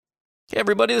Hey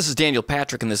everybody, this is Daniel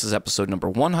Patrick, and this is episode number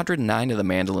 109 of the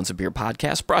Mandolins and Beer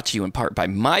podcast, brought to you in part by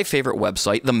my favorite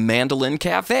website, the Mandolin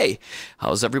Cafe.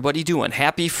 How's everybody doing?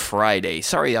 Happy Friday.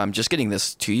 Sorry, I'm just getting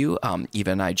this to you.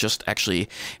 Eva and I just actually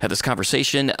had this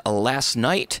conversation last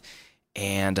night,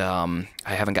 and I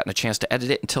haven't gotten a chance to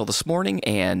edit it until this morning,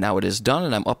 and now it is done,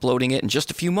 and I'm uploading it in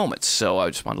just a few moments, so I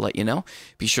just want to let you know.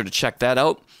 Be sure to check that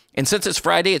out. And since it's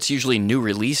Friday, it's usually new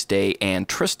release day, and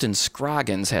Tristan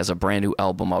Scroggins has a brand new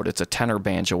album out. It's a tenor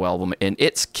banjo album, and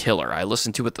it's killer. I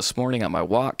listened to it this morning on my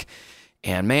walk,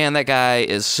 and man, that guy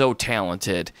is so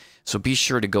talented. So be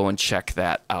sure to go and check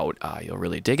that out. You'll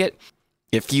really dig it.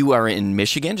 If you are in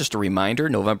Michigan, just a reminder,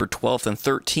 November 12th and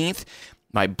 13th,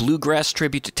 my bluegrass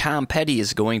tribute to Tom Petty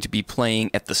is going to be playing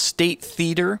at the State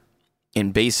Theater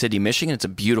in Bay City, Michigan. It's a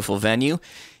beautiful venue.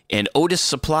 And Otis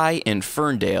Supply in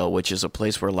Ferndale, which is a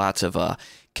place where lots of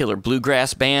killer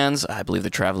bluegrass bands, I believe the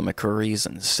Traveling McCourys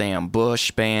and Sam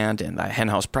Bush Band and the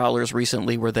Henhouse Prowlers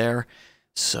recently were there.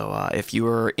 So if you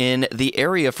are in the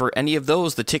area for any of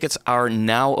those, the tickets are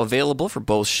now available for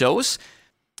both shows.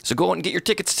 So go out and get your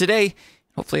tickets today.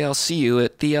 Hopefully I'll see you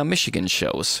at the Michigan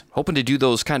shows. Hoping to do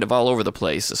those kind of all over the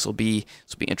place. This will be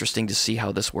interesting to see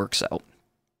how this works out.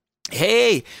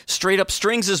 Hey, Straight Up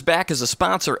Strings is back as a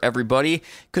sponsor, everybody.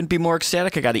 Couldn't be more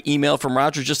ecstatic. I got an email from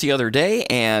Roger just the other day,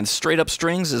 and Straight Up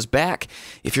Strings is back.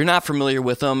 If you're not familiar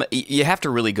with them, you have to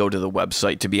really go to the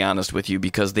website, to be honest with you,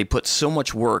 because they put so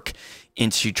much work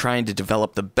into trying to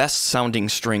develop the best sounding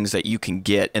strings that you can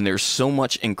get, and there's so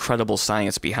much incredible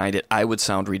science behind it. I would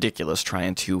sound ridiculous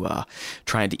trying to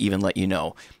even let you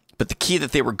know. But the key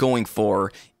that they were going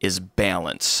for is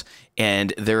balance.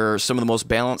 And there are some of the most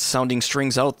balanced sounding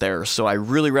strings out there. So I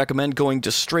really recommend going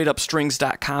to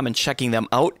straightupstrings.com and checking them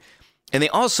out. And they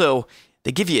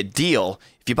give you a deal.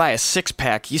 If you buy a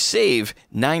 6-pack, you save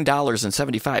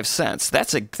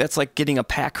 $9.75. That's like getting a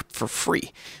pack for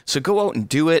free. So go out and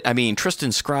do it. I mean,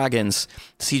 Tristan Scroggins,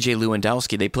 CJ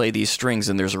Lewandowski, they play these strings,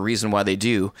 and there's a reason why they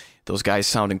do. Those guys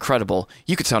sound incredible.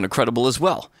 You could sound incredible as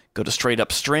well. Go to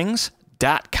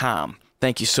straightupstrings.com.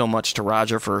 Thank you so much to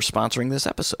Roger for sponsoring this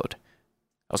episode.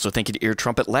 Also, thank you to Ear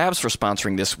Trumpet Labs for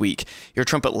sponsoring this week. Ear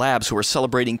Trumpet Labs, who are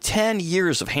celebrating 10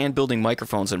 years of hand-building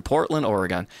microphones in Portland,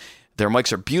 Oregon. Their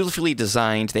mics are beautifully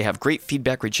designed, they have great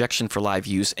feedback rejection for live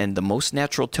use, and the most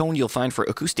natural tone you'll find for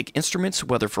acoustic instruments,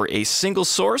 whether for a single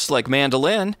source like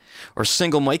mandolin or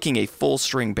single miking a full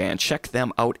string band. Check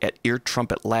them out at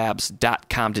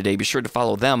eartrumpetlabs.com today. Be sure to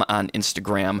follow them on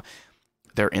Instagram.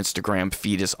 Their Instagram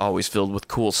feed is always filled with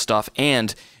cool stuff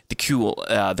and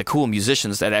the cool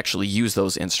musicians that actually use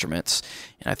those instruments.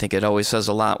 And I think it always says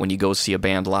a lot when you go see a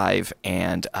band live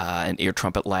and an Ear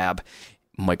Trumpet Lab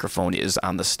microphone is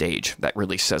on the stage. That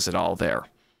really says it all there.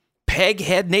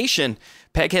 Peghead Nation.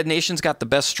 Peghead Nation's got the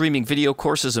best streaming video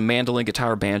courses in mandolin,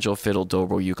 guitar, banjo, fiddle,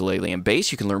 dobro, ukulele, and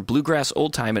bass. You can learn bluegrass,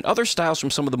 old time, and other styles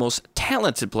from some of the most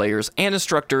talented players and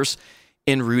instructors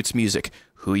in roots music.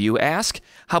 Who, you ask?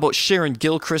 How about Sharon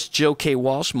Gilchrist, Joe K.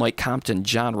 Walsh, Mike Compton,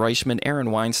 John Reichman, Aaron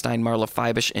Weinstein, Marla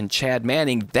Fibish, and Chad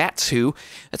Manning? That's who.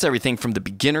 That's everything from the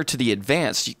beginner to the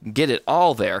advanced. You can get it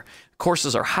all there.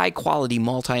 Courses are high-quality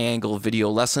multi-angle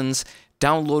video lessons,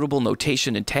 downloadable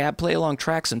notation and tab play-along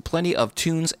tracks, and plenty of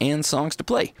tunes and songs to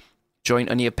play. Join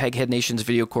any of Peghead Nation's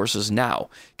video courses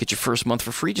now. Get your first month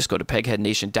for free. Just go to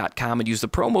pegheadnation.com and use the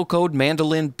promo code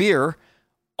MandolinBeer,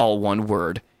 all one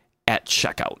word, at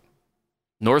checkout.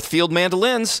 Northfield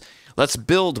Mandolins. Let's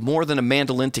build more than a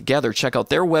mandolin together. Check out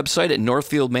their website at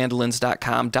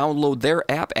northfieldmandolins.com. Download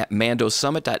their app at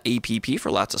mandosummit.app for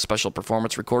lots of special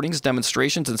performance recordings,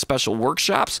 demonstrations, and special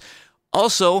workshops.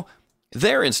 Also,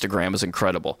 their Instagram is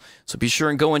incredible, so be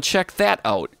sure and go and check that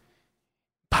out.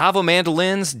 Pava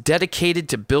Mandolins, dedicated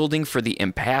to building for the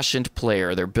impassioned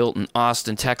player. They're built in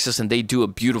Austin, Texas, and they do a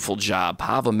beautiful job.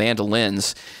 Pava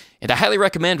Mandolins. And I highly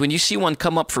recommend when you see one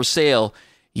come up for sale,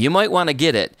 you might want to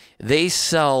get it. They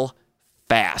sell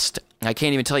fast. I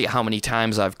can't even tell you how many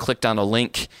times I've clicked on a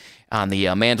link on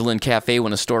the Mandolin Cafe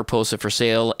when a store posts it for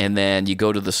sale, and then you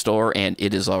go to the store and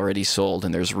it is already sold,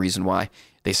 and there's a reason why.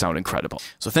 They sound incredible.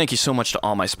 So thank you so much to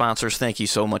all my sponsors. Thank you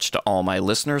so much to all my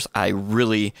listeners. I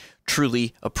really,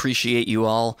 truly appreciate you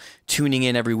all tuning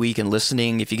in every week and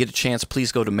listening. If you get a chance,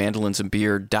 please go to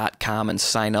mandolinsandbeer.com and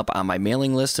sign up on my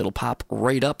mailing list. It'll pop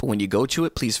right up when you go to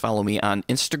it. Please follow me on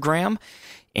Instagram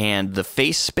and the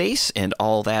Face Space and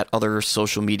all that other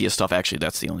social media stuff. Actually,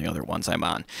 that's the only other ones I'm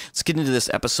on. Let's get into this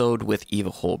episode with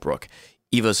Eva Holbrook.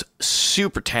 Eva's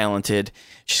super talented.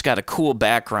 She's got a cool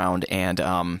background,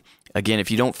 and again,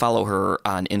 if you don't follow her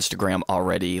on Instagram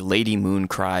already, Ladymoon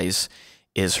Cries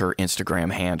is her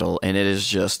Instagram handle, and it is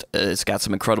just, it's got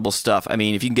some incredible stuff. I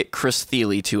mean, if you can get Chris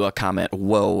Thiele to comment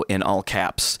 "whoa" in all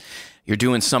caps, you're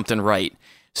doing something right.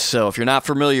 So if you're not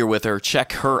familiar with her,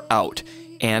 check her out.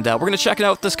 And we're going to check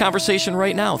out this conversation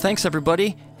right now. Thanks,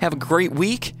 everybody. Have a great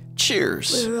week.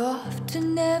 Cheers. We're off to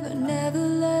Never, Never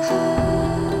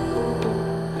Land.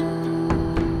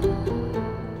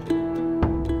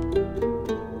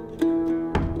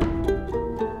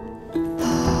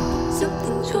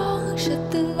 Something's wrong,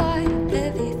 shut the light.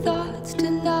 Heavy thoughts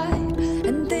tonight,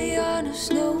 and they are no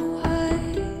Snow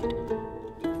White.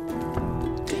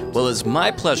 Well, it's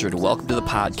my pleasure to welcome to the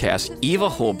podcast Eva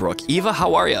Holbrook. Eva,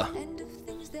 how are you?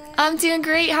 I'm doing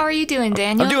great. How are you doing,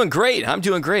 Daniel? I'm doing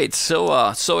great.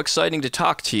 So exciting to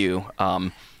talk to you.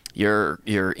 Your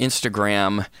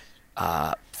Instagram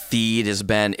feed has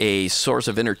been a source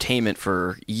of entertainment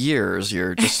for years.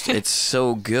 It's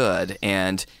so good.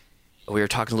 And we were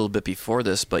talking a little bit before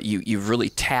this, but you've really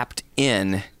tapped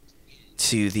in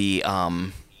to the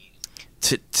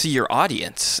to your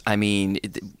audience. I mean,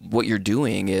 what you're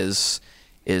doing is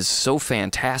so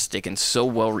fantastic and so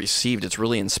well received. It's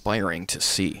really inspiring to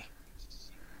see.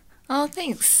 Oh,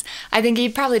 thanks. I think you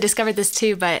probably discovered this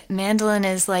too, but mandolin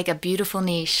is like a beautiful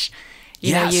niche.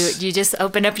 You know, you just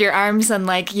open up your arms and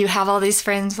like you have all these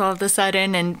friends all of a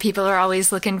sudden, and people are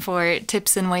always looking for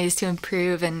tips and ways to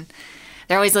improve, and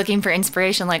they're always looking for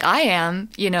inspiration like I am,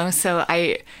 you know, so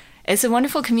it's a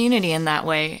wonderful community in that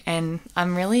way, and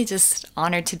I'm really just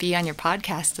honored to be on your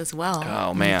podcast as well.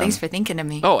 Oh, man. Thanks for thinking of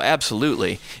me. Oh,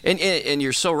 absolutely. And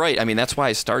you're so right. I mean, that's why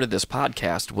I started this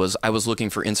podcast, was I was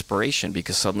looking for inspiration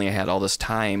because suddenly I had all this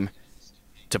time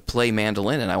to play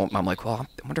mandolin, and I'm like, well,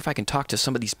 I wonder if I can talk to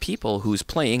some of these people whose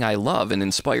playing I love and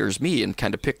inspires me and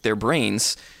kind of pick their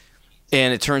brains.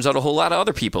 And it turns out a whole lot of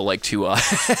other people like to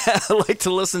like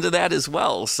to listen to that as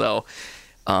well. So,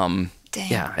 Dang.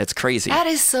 yeah, it's crazy. That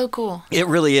is so cool. It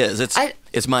really is.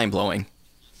 It's mind-blowing.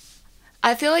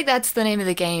 I feel like that's the name of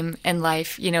the game in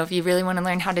life. You know, if you really want to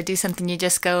learn how to do something, you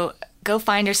just go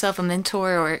find yourself a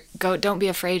mentor, or don't be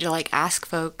afraid to like ask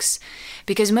folks.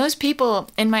 Because most people,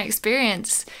 in my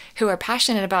experience, who are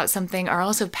passionate about something are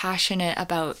also passionate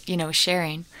about, you know,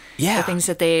 sharing the things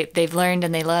that they've learned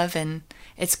and they love, and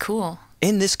it's cool.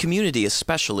 In this community,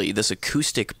 especially this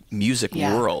acoustic music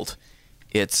world,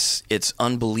 it's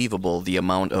unbelievable the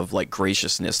amount of like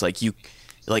graciousness. Like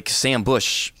Sam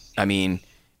Bush. I mean,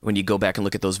 when you go back and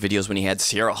look at those videos when he had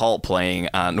Sierra Hall playing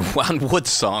on Wood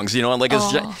songs, you know, and like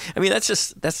I mean, that's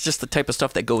just the type of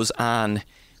stuff that goes on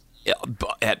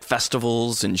at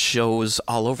festivals and shows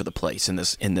all over the place in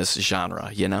this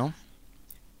genre, you know.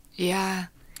 Yeah,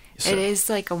 it is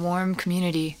like a warm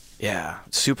community. Yeah,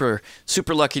 super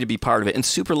lucky to be part of it, and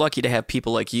super lucky to have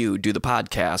people like you do the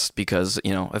podcast, because,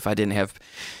 you know, if I didn't have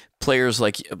players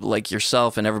like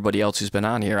yourself and everybody else who's been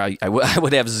on here, I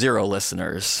would have zero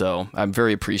listeners, so I'm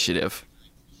very appreciative.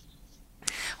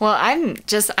 Well, I'm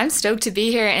stoked to be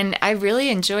here, and I really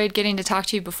enjoyed getting to talk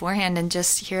to you beforehand and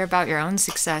just hear about your own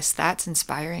success. That's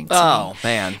inspiring to me. Oh,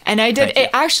 man. And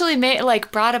it actually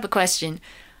brought up a question.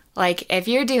 Like, if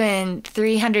you're doing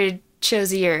 300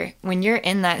 shows a year, when you're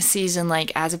in that season,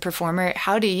 like as a performer,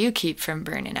 how do you keep from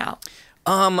burning out?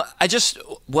 One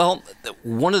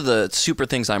of the super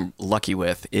things I'm lucky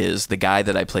with is the guy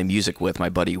that I play music with, my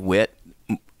buddy Whit.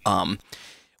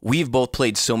 We've both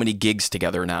played so many gigs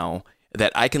together now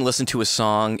that I can listen to a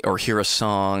song or hear a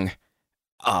song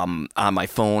on my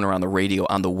phone or on the radio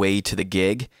on the way to the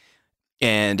gig,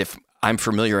 and if I'm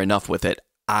familiar enough with it,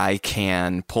 I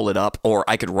can pull it up, or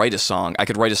I could write a song. I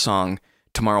could write a song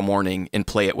tomorrow morning and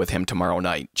play it with him tomorrow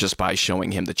night just by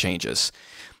showing him the changes.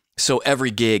 So every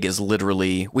gig is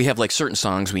literally, we have like certain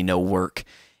songs we know work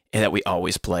and that we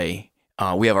always play.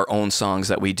 We have our own songs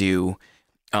that we do.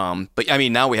 But I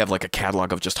mean, now we have like a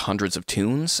catalog of just hundreds of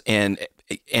tunes, and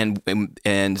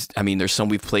I mean, there's some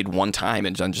we've played one time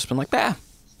and I've just been like,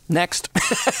 next,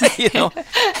 you know?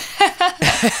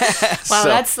 Wow,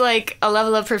 that's like a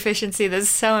level of proficiency that's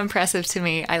so impressive to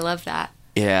me. I love that.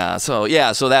 Yeah, so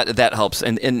that helps,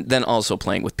 and then also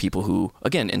playing with people who,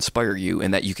 again, inspire you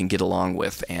and that you can get along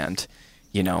with, and,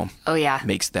 you know,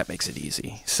 makes it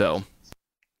easy. So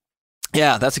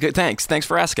yeah, that's a good. Thanks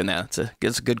for asking that.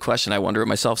 It's a good question. I wonder it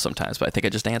myself sometimes, but I think I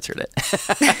just answered it.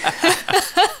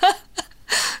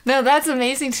 No, that's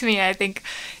amazing to me. I think,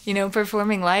 you know,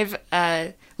 performing live,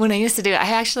 when I used to do it,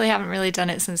 I actually haven't really done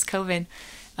it since COVID.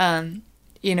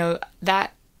 You know,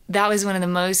 that was one of the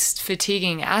most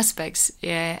fatiguing aspects.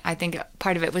 Yeah, I think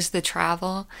part of it was the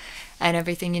travel and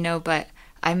everything, you know, but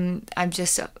I'm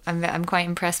quite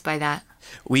impressed by that.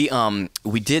 We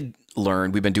did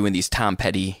learn, we've been doing these Tom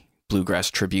Petty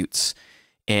bluegrass tributes,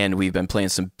 and we've been playing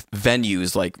some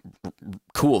venues, like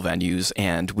cool venues,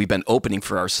 and we've been opening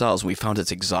for ourselves. We found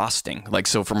it's exhausting. Like,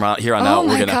 so from here on out,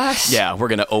 we're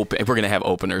gonna have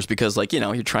openers, because, like, you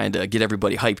know, you're trying to get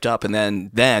everybody hyped up, and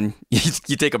then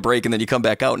you take a break, and then you come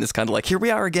back out, and it's kind of like, here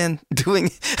we are again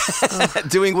doing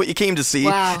doing what you came to see.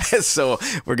 Wow. So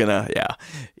we're gonna,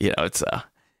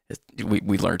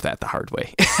 we learned that the hard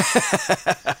way.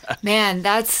 Man,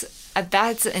 that's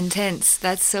intense.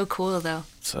 That's so cool, though.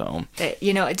 So,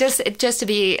 You know, just to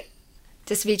be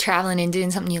traveling and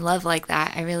doing something you love like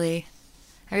that, I really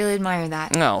admire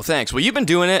that. no, thanks. Well, you've been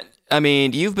doing it. I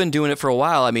mean, you've been doing it for a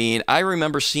while. I mean, I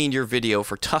remember seeing your video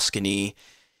for Tuscany.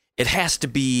 It has to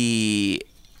be,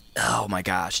 oh my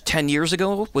gosh, 10 years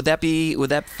ago? Would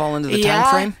that fall into the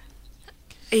time frame?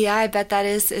 Yeah, I bet that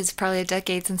is probably a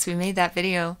decade since we made that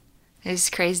video. It's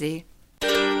crazy.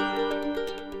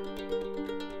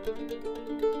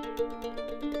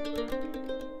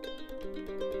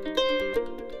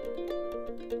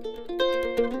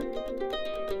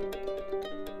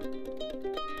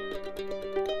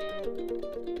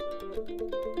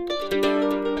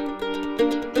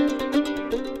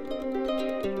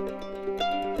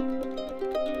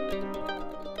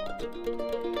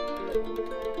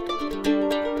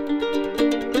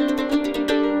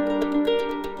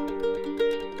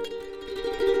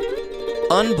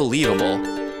 Unbelievable.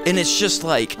 And it's just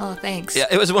like, Oh, thanks. yeah,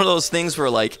 it was one of those things where,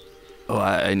 like, oh,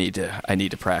 I need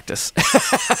to practice.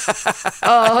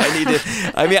 Oh.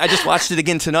 I just watched it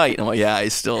again tonight, and I'm like, yeah, I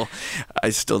still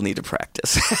need to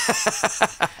practice.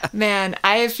 Man,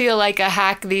 I feel like a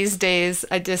hack these days.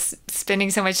 I just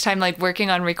spending so much time like working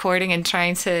on recording and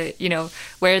trying to, you know,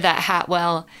 wear that hat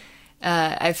well.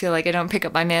 I feel like I don't pick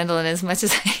up my mandolin as much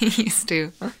as I used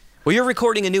to. Well, you're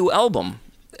recording a new album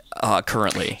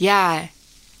currently. Yeah.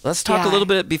 Let's talk a little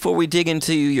bit before we dig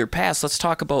into your past. Let's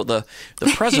talk about the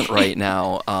present right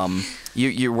now.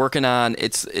 You're working on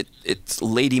it's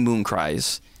Ladymoon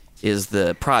Cries is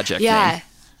the project name.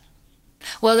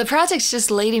 Well, the project's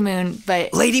just Ladymoon,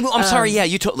 but Ladymoon. I'm sorry. Yeah,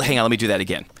 hang on. Let me do that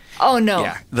again. Oh no.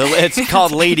 Yeah, it's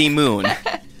called Ladymoon.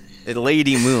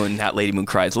 Ladymoon, not Ladymoon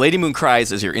Cries. Ladymoon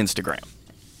Cries is your Instagram.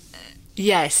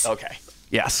 Yes. Okay.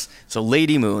 Yes. So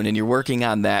Ladymoon, and you're working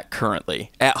on that currently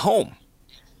at home.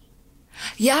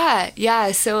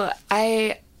 Yeah. So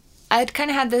I'd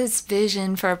kind of had this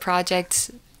vision for a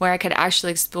project where I could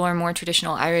actually explore more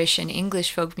traditional Irish and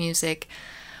English folk music.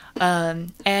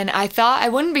 And I thought I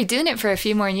wouldn't be doing it for a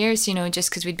few more years, you know,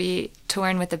 just because we'd be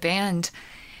touring with the band.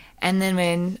 And then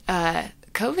when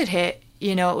COVID hit,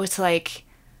 you know, it was like,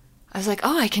 I was like,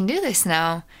 oh, I can do this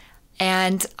now.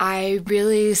 And I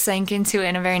really sank into it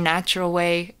in a very natural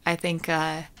way. I think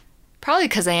probably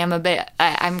because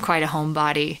I'm quite a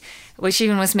homebody, which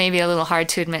even was maybe a little hard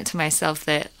to admit to myself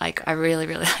that, like, I really,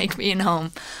 really like being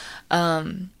home.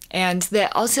 And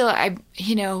that also, I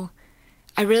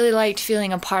really liked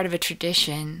feeling a part of a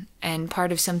tradition and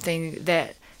part of something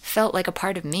that felt like a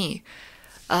part of me.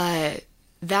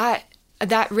 That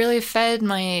really fed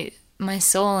my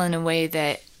soul in a way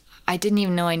that I didn't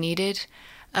even know I needed.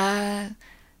 And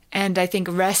I think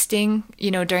resting,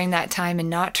 you know, during that time and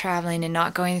not traveling and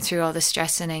not going through all the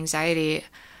stress and anxiety.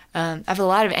 I have a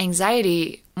lot of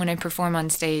anxiety when I perform on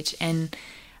stage, and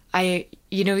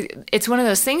it's one of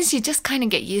those things you just kind of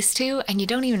get used to, and you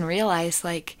don't even realize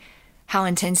like how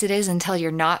intense it is until you're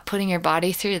not putting your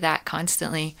body through that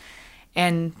constantly.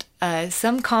 And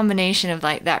some combination of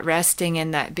like that resting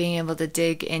and that being able to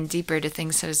dig in deeper to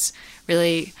things I was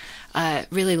really,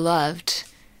 really loved.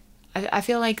 I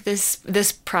feel like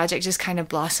this project just kind of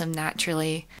blossomed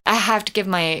naturally. I have to give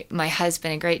my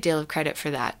husband a great deal of credit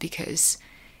for that, because,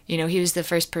 you know, he was the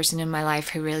first person in my life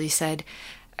who really said,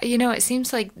 you know, it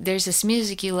seems like there's this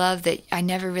music you love that I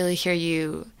never really hear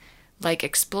you like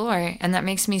explore, and that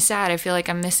makes me sad. I feel like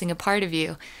I'm missing a part of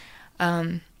you.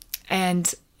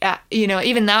 And you know,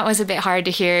 even that was a bit hard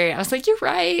to hear. I was like, you're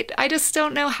right. I just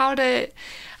don't know how to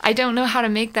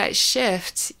make that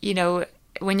shift. You know,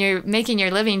 when you're making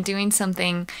your living doing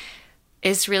something,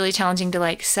 it's really challenging to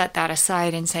like set that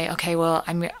aside and say, okay, well,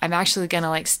 I'm actually going to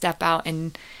like step out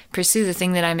and pursue the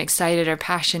thing that I'm excited or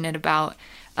passionate about,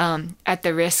 at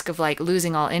the risk of like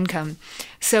losing all income.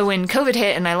 So when COVID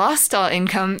hit and I lost all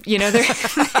income, you know, there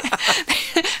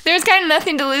was kind of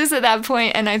nothing to lose at that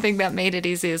point, and I think that made it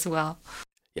easy as well.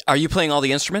 Are you playing all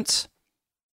the instruments?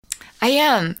 I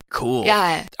am. Cool.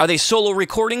 Yeah. Are they solo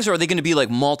recordings, or are they going to be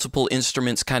like multiple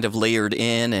instruments kind of layered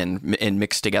in and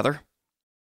mixed together?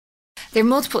 They're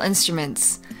multiple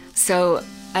instruments. So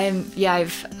I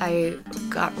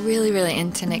got really, really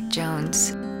into Nick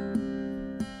Jones.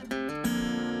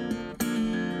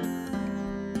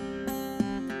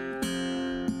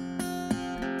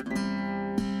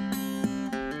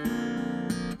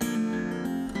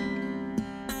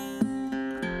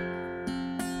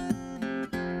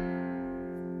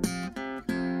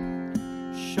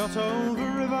 shot over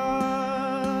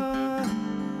river,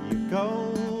 your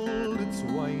gold it's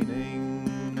waning,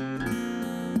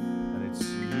 and it's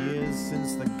years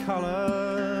since the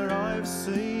colour I've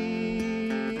seen.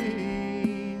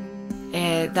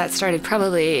 That started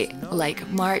probably like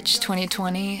March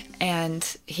 2020,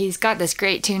 and he's got this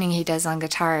great tuning he does on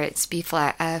guitar. It's B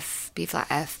flat F, B flat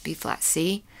F, B flat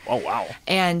C. Oh, wow.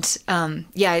 And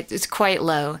yeah, it's quite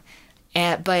low.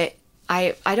 But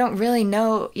I don't really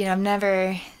know, I've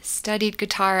never studied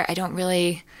guitar. I don't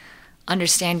really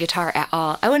understand guitar at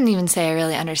all. I wouldn't even say I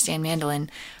really understand mandolin,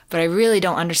 but I really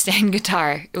don't understand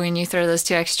guitar. When you throw those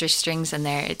 2 extra strings in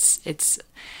there,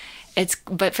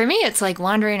 but for me, it's like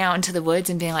wandering out into the woods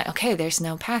and being like, okay, there's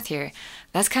no path here.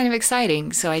 That's kind of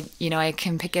exciting. So I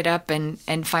can pick it up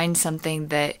and find something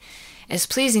that is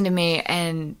pleasing to me.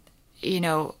 And,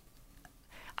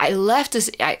 I left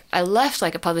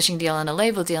like a publishing deal and a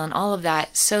label deal and all of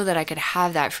that so that I could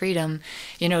have that freedom,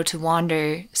 to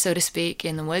wander, so to speak,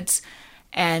 in the woods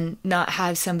and not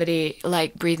have somebody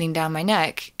like breathing down my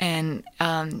neck and,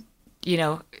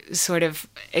 sort of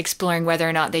exploring whether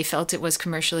or not they felt it was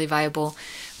commercially viable,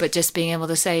 but just being able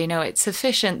to say, it's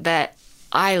sufficient that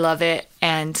I love it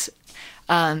and,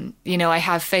 I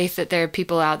have faith that there are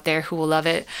people out there who will love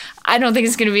it. I don't think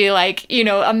it's going to be like,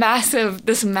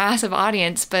 this massive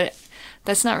audience, but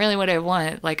that's not really what I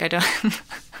want. Like, I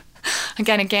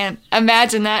kind of can't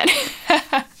imagine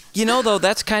that. Though,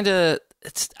 that's kind of,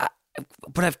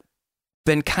 what I've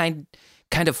been kind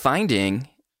of finding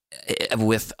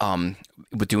with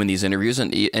doing these interviews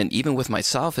and even with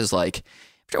myself is like,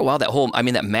 after a while,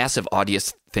 that massive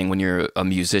audience thing when you're a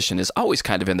musician is always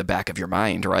kind of in the back of your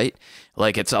mind, right?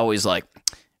 Like, it's always like,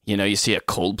 you see a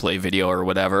Coldplay video or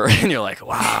whatever, and you're like,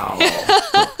 wow.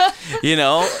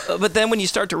 But then when you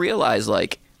start to realize,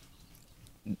 like,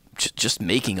 just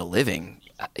making a living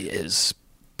is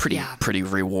pretty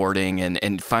rewarding,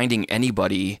 and finding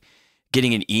anybody,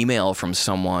 getting an email from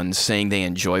someone saying they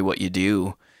enjoy what you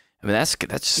do, I mean,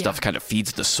 that stuff kind of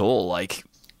feeds the soul, like,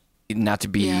 not to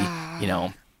be,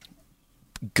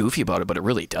 goofy about it, but it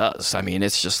really does. I mean,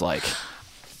 it's just like,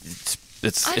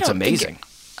 it's amazing.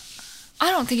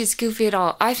 I don't think it's goofy at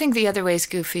all. I think the other way is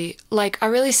goofy. Like, I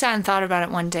really sat and thought about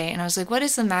it one day, and I was like, what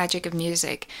is the magic of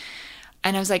music?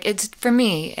 And I was like, it's, for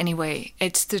me anyway,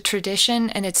 it's the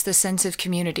tradition and it's the sense of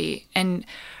community. And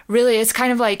really, it's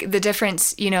kind of like the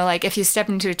difference, like if you step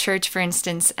into a church, for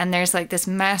instance, and there's like this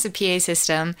massive PA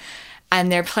system and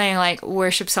they're playing like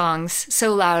worship songs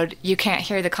so loud you can't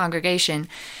hear the congregation,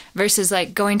 versus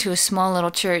like going to a small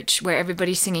little church where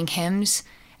everybody's singing hymns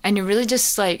and you're really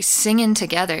just like singing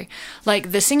together.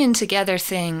 Like the singing together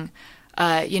thing,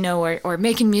 or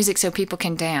making music so people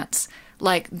can dance.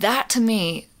 Like that, to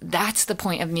me, that's the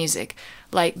point of music.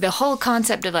 Like the whole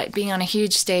concept of like being on a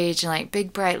huge stage and like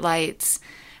big bright lights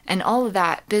and all of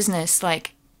that business,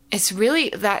 like it's really,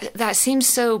 that seems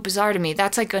so bizarre to me.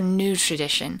 That's like a new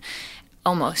tradition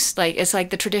almost. Like it's like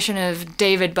the tradition of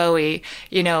David Bowie,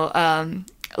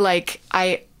 like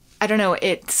I don't know,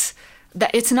 it's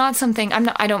not something,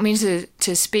 I don't mean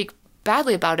to speak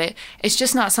badly about it. It's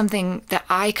just not something that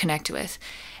I connect with.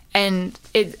 And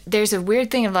there's a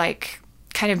weird thing of like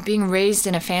kind of being raised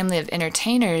in a family of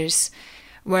entertainers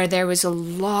where there was a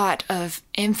lot of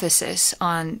emphasis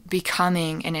on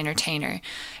becoming an entertainer,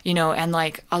 and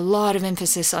like a lot of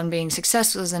emphasis on being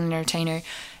successful as an entertainer.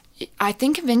 I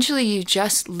think eventually you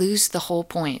just lose the whole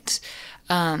point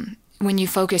when you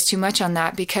focus too much on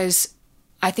that, because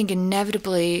I think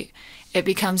inevitably it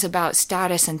becomes about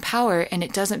status and power, and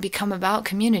it doesn't become about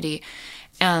community.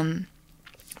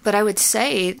 But I would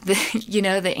say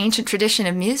the ancient tradition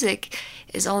of music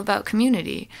is all about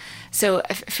community. So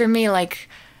for me, like,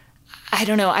 I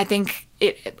don't know, I think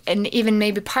and even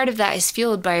maybe part of that is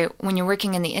fueled by when you're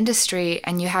working in the industry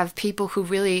and you have people who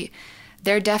really,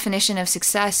 their definition of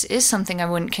success is something I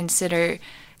wouldn't consider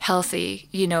healthy.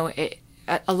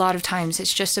 A lot of times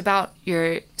it's just about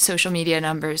your social media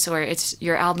numbers or it's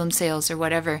your album sales or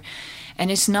whatever.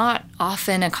 And it's not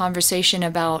often a conversation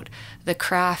about the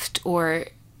craft or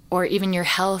even your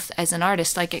health as an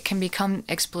artist. Like, it can become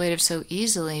exploitive so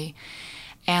easily.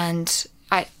 And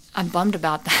I'm bummed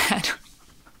about that.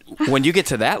 When you get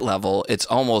to that level, it's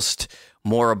almost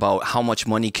more about how much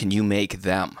money can you make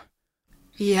them.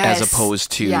 Yes. As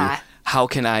opposed to how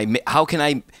can I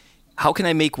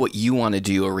make what you want to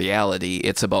do a reality?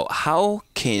 It's about how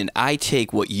can I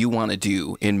take what you want to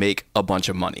do and make a bunch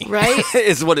of money? Right.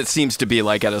 Is what it seems to be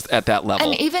like at that level.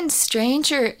 And even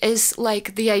stranger is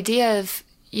like the idea of,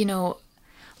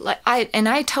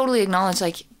 I totally acknowledge,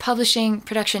 like, publishing,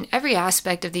 production, every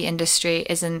aspect of the industry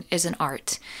is an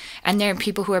art. And there are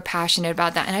people who are passionate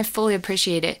about that, and I fully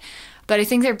appreciate it. But I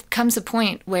think there comes a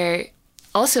point where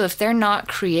also if they're not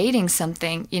creating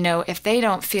something, if they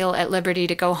don't feel at liberty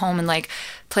to go home and like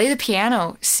play the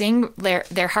piano, sing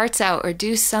their hearts out, or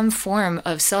do some form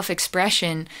of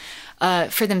self-expression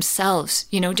for themselves,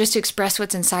 just to express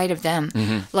what's inside of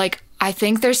them. Like, I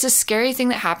think there's this scary thing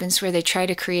that happens where they try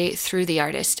to create through the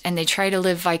artist and they try to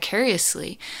live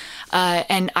vicariously.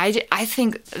 And I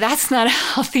think that's not a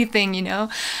healthy thing, I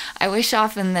wish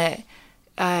often that...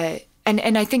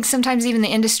 And I think sometimes even the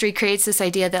industry creates this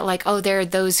idea that like, oh, there are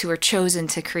those who are chosen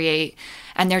to create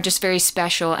and they're just very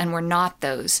special and we're not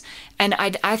those. And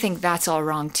I think that's all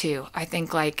wrong too. I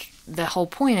think like the whole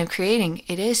point of creating,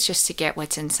 it is just to get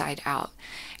what's inside out,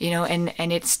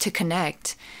 and it's to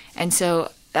connect. And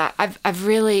so I've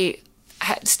really,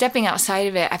 stepping outside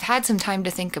of it, I've had some time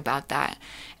to think about that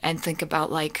and think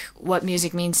about like what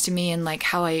music means to me and like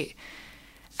how I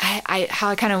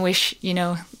kind of wish,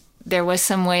 there was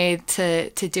some way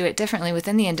to do it differently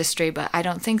within the industry, but I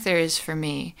don't think there is for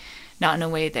me, not in a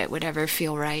way that would ever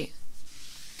feel right.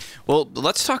 Well,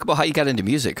 let's talk about how you got into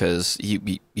music, because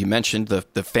you mentioned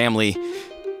the family.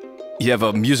 You have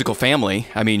a musical family.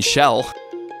 I mean, SHEL.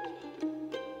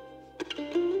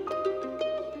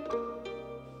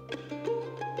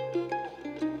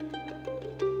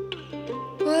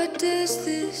 What does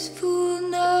this fool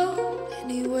know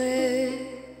anyway?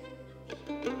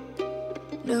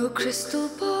 No crystal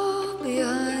ball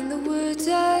behind the words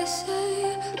I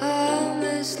say. I'm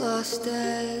as lost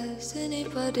as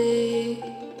anybody.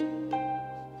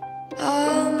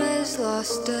 I'm as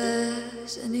lost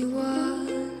as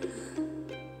anyone.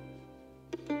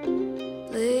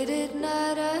 Late at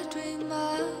night I dream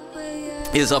my way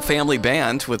out. Is a family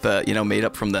band with made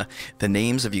up from the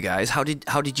names of you guys. How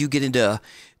did you get into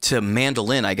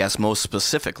mandolin, I guess, most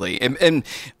specifically? And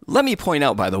let me point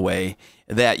out, by the way,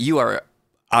 that you are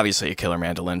obviously a killer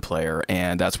mandolin player,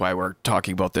 and that's why we're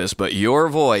talking about this, but your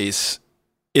voice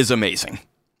is amazing.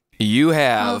 You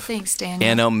have thanks, Daniel.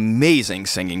 An amazing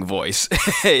singing voice.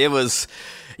 It was,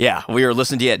 we were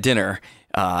listening to you at dinner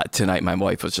tonight. My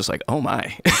wife was just like, oh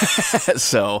my.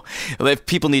 So if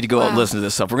people need to go out and listen to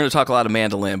this stuff, we're going to talk a lot of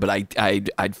mandolin, but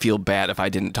I'd feel bad if I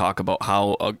didn't talk about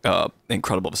how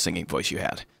incredible of a singing voice you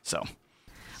had.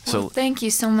 So thank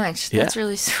you so much. That's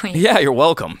really sweet. Yeah, you're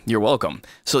welcome. You're welcome.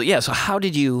 So how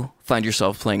did you find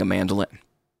yourself playing a mandolin?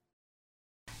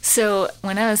 So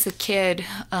when I was a kid,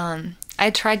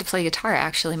 I tried to play guitar,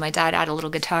 actually. My dad had a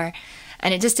little guitar,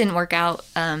 and it just didn't work out.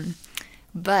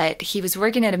 But he was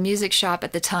working at a music shop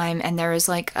at the time, and there was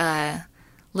like a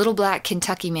little black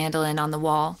Kentucky mandolin on the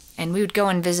wall, and we would go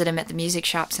and visit him at the music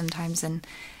shop sometimes. And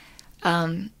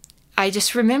I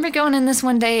just remember going in this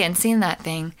one day and seeing that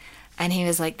thing. And he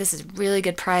was like, this is a really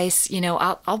good price.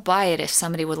 I'll buy it if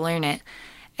somebody would learn it.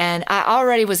 And I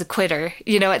already was a quitter,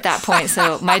 at that point.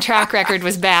 So my track record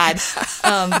was bad.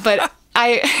 But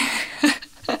I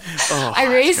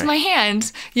raised my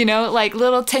hand, like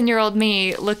little 10-year-old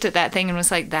me looked at that thing and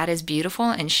was like, that is beautiful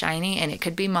and shiny and it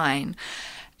could be mine.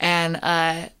 And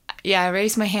I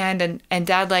raised my hand and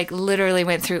Dad like literally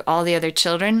went through all the other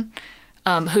children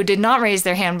who did not raise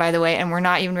their hand, by the way, and were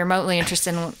not even remotely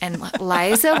interested in, and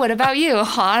Liza, what about you?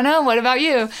 Hannah, what about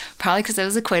you? Probably because I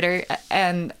was a quitter.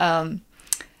 And, I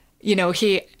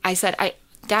said,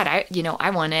 Dad, I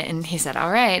want it. And he said,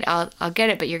 all right, I'll get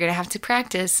it, but you're going to have to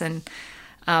practice. And,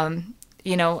 I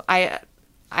don't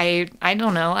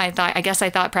know. I guess I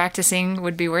thought practicing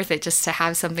would be worth it just to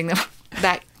have something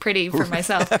that pretty for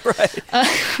myself. Right.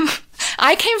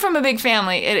 I came from a big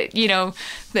family,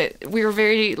 that we were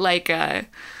very like,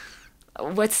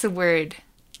 what's the word?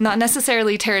 Not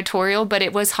necessarily territorial, but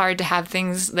it was hard to have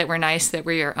things that were nice that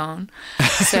were your own.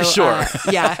 So, sure.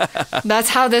 That's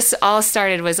how this all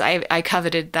started. Was I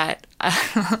coveted that?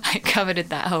 I coveted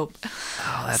that hope.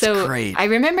 Oh, that's great. I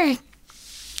remember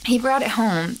he brought it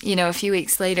home, a few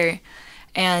weeks later,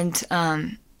 and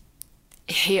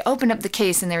he opened up the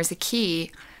case and there was a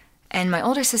key. And my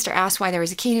older sister asked why there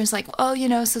was a key. And he was like, oh,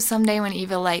 so someday when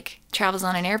Eva, like, travels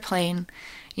on an airplane,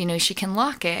 she can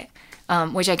lock it,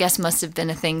 which I guess must have been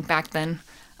a thing back then.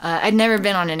 I'd never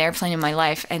been on an airplane in my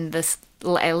life. And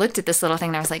I looked at this little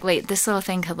thing and I was like, wait, this little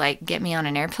thing could, like, get me on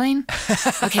an airplane?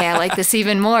 Okay, I like this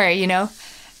even more,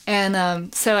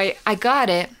 And so I got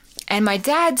it. And my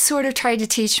dad sort of tried to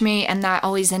teach me, and that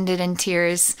always ended in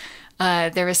tears.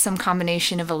 There was some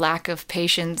combination of a lack of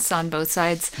patience on both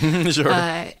sides. Sure.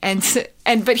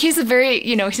 But he's a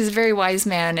very wise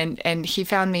man, and he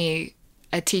found me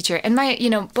a teacher. And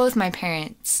both my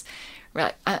parents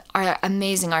are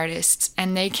amazing artists,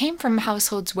 and they came from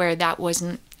households where that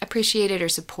wasn't appreciated or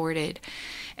supported.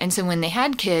 And so when they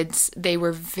had kids, they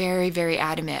were very, very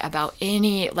adamant about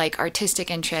any like artistic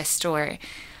interest, or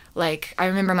like, I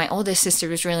remember my oldest sister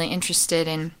was really interested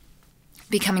in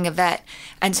becoming a vet.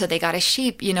 And so they got a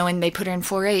sheep, you know, and they put her in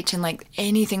 4-H, and like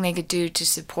anything they could do to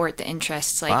support the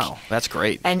interests. Like, wow, that's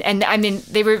great. And I mean,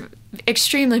 they were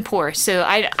extremely poor. So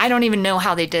I don't even know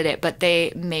how they did it, but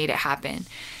they made it happen.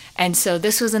 And so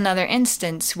this was another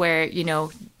instance where, you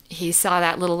know, he saw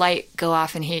that little light go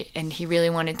off, and he really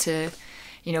wanted to,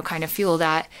 you know, kind of fuel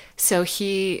that. So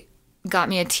he got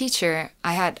me a teacher.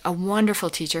 I had a wonderful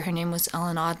teacher. Her name was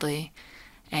Ellen Audley,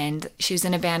 and she was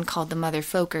in a band called the Mother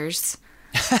Folkers,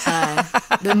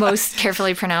 the most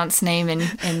carefully pronounced name in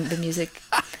the music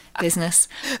business.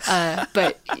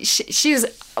 But she was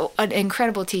an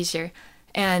incredible teacher.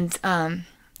 And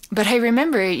but I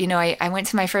remember, you know, I went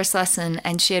to my first lesson,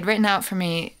 and she had written out for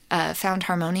me Found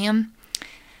Harmonium.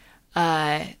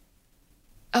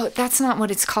 Oh, that's not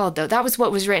what it's called, though. That was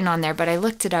what was written on there, but I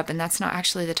looked it up, and that's not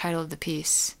actually the title of the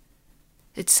piece.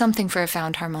 It's something for a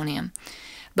found harmonium.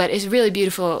 But it's a really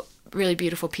beautiful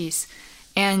piece.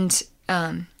 And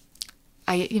I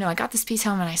got this piece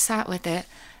home, and I sat with it,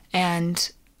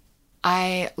 and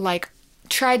I, like,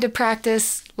 tried to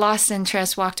practice, lost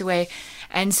interest, walked away.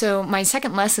 And so my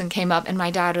second lesson came up, and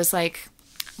my dad was like,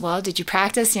 well, did you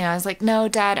practice? You know, I was like, no,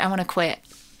 Dad, I want to quit.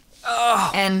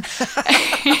 Oh. And,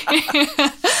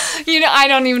 you know, I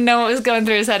don't even know what was going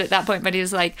through his head at that point, but he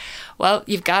was like, well,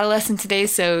 you've got a lesson today,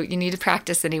 so you need to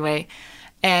practice anyway.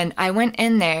 And I went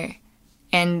in there,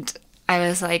 and I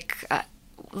was like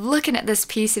looking at this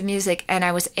piece of music, and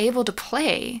I was able to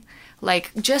play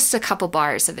like just a couple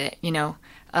bars of it, you know,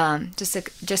 just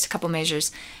a couple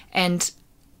measures. And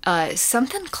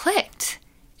something clicked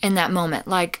in that moment.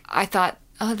 Like, I thought,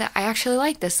 oh, I actually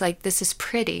like this. Like, this is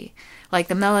pretty. Like,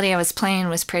 the melody I was playing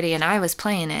was pretty, and I was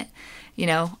playing it, you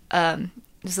know. It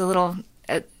was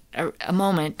a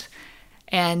moment.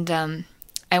 And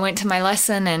I went to my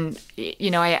lesson, and, you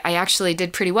know, I actually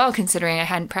did pretty well considering I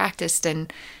hadn't practiced.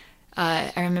 And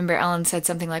I remember Ellen said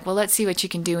something like, well, let's see what you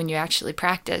can do when you actually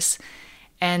practice.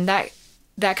 And that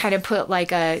kind of put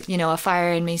like a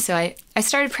fire in me. So I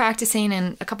started practicing,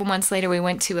 and a couple months later we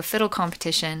went to a fiddle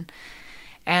competition,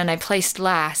 and I placed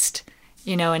last.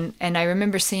 You know, and I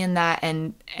remember seeing that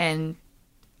and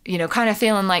you know, kind of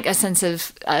feeling like a sense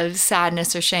of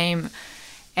sadness or shame.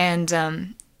 And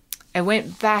I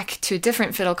went back to a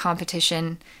different fiddle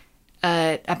competition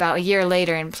about a year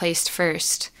later and placed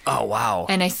first. Oh, wow.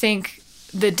 And I think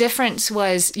the difference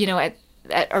was, you know, at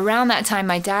around that time,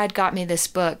 my dad got me this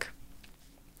book.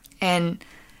 And,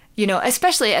 you know,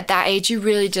 especially at that age, you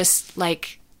really just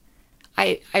like,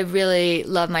 I really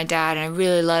loved my dad, and I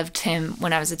really loved him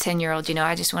when I was a 10-year-old. You know,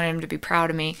 I just wanted him to be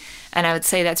proud of me. And I would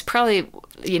say that's probably,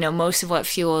 you know, most of what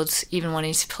fueled even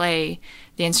wanting to play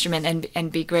the instrument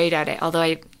and be great at it. Although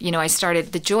I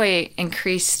started, the joy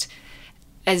increased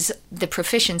as the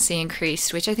proficiency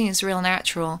increased, which I think is real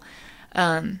natural.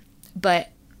 But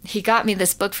he got me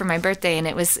this book for my birthday, and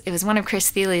it was one of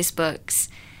Chris Thiele's books.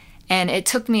 And it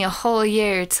took me a whole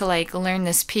year to like learn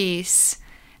this piece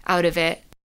out of it.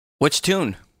 Which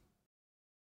tune?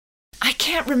 I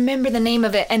can't remember the name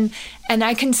of it, and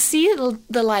I can see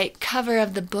the like cover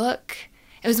of the book.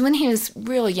 It was when he was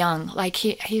real young, like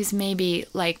he was maybe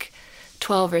like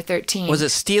 12 or 13. Was it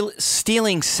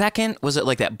Stealing Second? Was it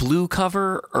like that blue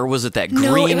cover, or was it that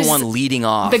green one leading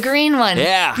off? The green one.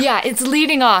 Yeah, it's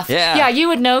leading off. Yeah, you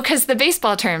would know because the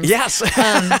baseball terms. Yes.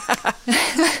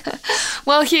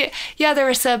 Well, there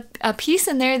was a piece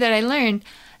in there that I learned.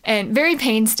 And very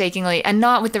painstakingly, and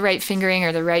not with the right fingering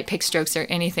or the right pick strokes or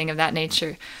anything of that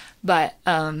nature. But,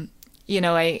 you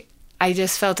know, I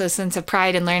just felt a sense of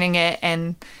pride in learning it.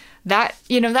 And that,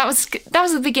 you know, that was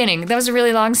the beginning. That was a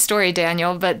really long story,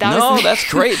 Daniel, but that's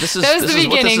great. This is what this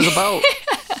is about.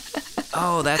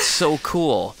 Oh, that's so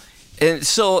cool. And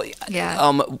so,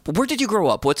 yeah. Where did you grow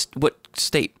up? What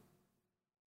state?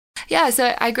 Yeah,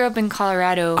 so I grew up in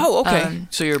Colorado. Oh, okay.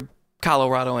 So you're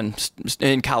Colorado and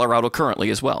in Colorado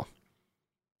currently as well.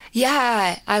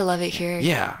 Yeah, I love it here.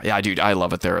 Yeah, I do. I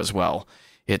love it there as well.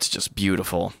 It's just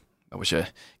beautiful. I wish I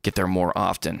get there more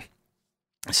often.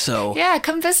 So yeah,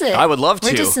 come visit. I would love to.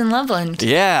 We're just in Loveland.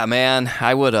 Yeah, man,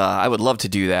 I would love to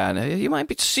do that. You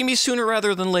might see me sooner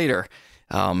rather than later.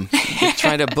 Trying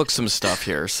to book some stuff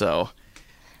here. So,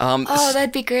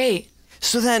 that'd be great.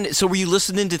 So were you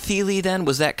listening to Thiele then?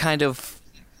 Was that kind of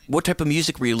what type of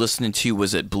music were you listening to?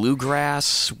 Was it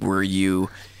bluegrass? Were you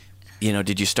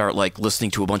did you start like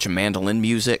listening to a bunch of mandolin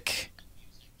music?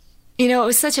 You know, it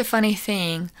was such a funny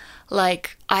thing.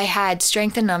 Like, I had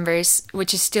Strength in Numbers,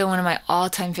 which is still one of my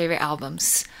all-time favorite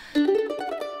albums.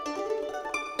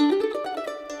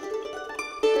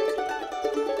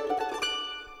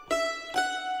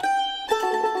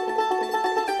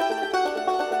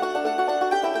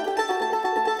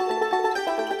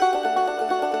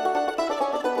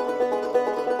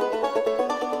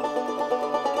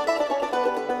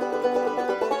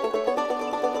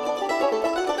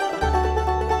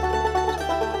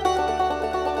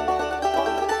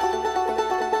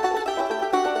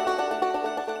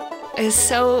 is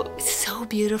so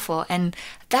beautiful. And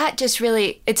that just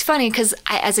really, it's funny because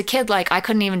as a kid, like I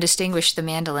couldn't even distinguish the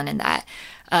mandolin in that,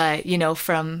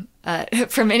 from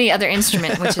any other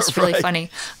instrument, which is really funny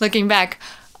looking back.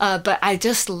 But I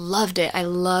just loved it. I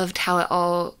loved how it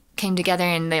all came together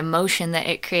and the emotion that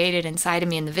it created inside of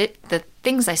me and the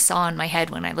things I saw in my head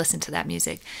when I listened to that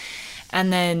music.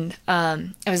 And then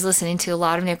I was listening to a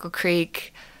lot of Nickel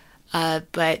Creek,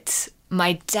 but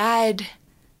my dad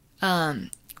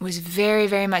was very,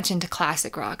 very much into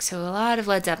classic rock. So a lot of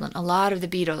Led Zeppelin, a lot of the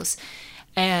Beatles.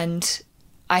 And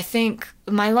I think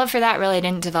my love for that really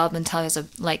didn't develop until I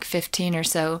was like 15 or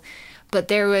so. But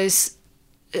there was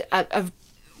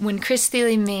when Chris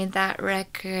Thile made that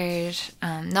record,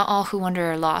 Not All Who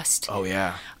Wander Are Lost. Oh,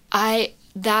 yeah.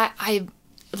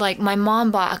 Like, my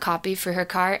mom bought a copy for her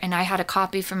car, and I had a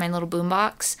copy for my little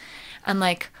boombox. And,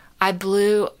 like, I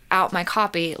blew out my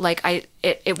copy. Like,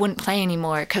 it wouldn't play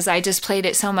anymore because I just played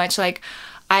it so much. Like,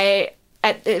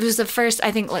 it was the first,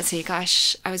 I think,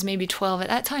 I was maybe 12 at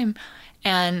that time.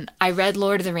 And I read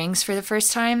Lord of the Rings for the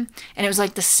first time, and it was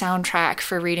like the soundtrack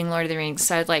for reading Lord of the Rings.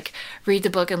 So I'd like read the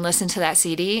book and listen to that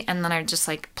CD, and then I'd just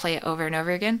like play it over and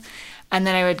over again. And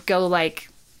then I would go I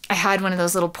had one of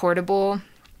those little portable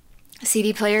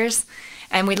CD players,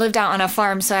 and we lived out on a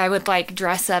farm, so I would like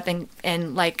dress up in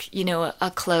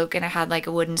a cloak, and I had like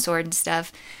a wooden sword and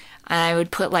stuff. And I would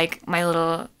put like my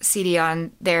little CD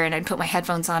on there, and I'd put my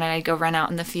headphones on, and I'd go run out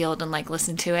in the field and like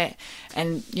listen to it,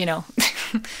 and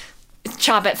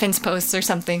chop at fence posts or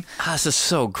something. This is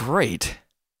so great.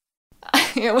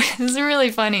 It was really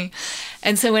funny.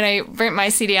 And so when I burnt my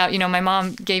CD out, my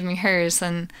mom gave me hers,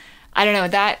 and I don't know,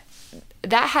 that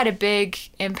had a big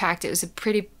impact. It was a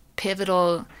pretty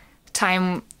pivotal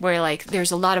time where like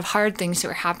there's a lot of hard things that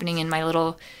were happening in my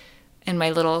little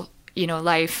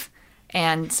life.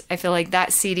 And I feel like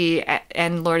that CD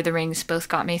and Lord of the Rings both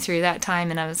got me through that time,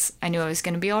 and I knew I was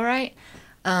going to be all right.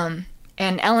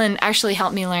 And Ellen actually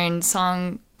helped me learn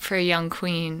Song for a Young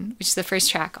Queen, which is the first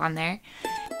track on there.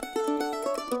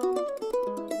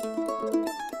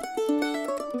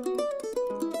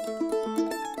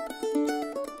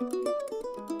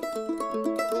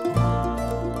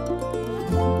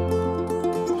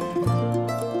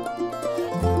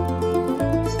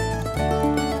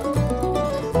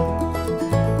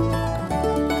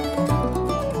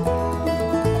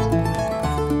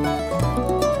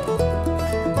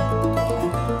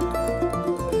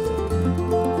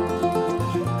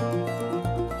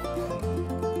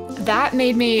 That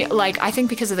made me, like, I think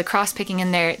because of the cross-picking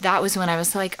in there, that was when I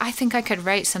was like, I think I could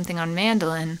write something on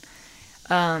mandolin.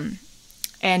 And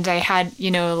I had,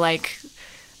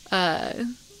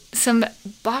 some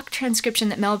Bach transcription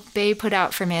that Mel Bay put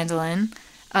out for mandolin.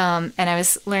 And I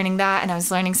was learning that, and I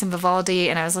was learning some Vivaldi,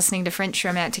 and I was listening to French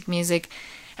Romantic music.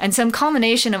 And some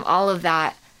culmination of all of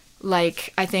that,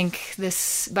 like, I think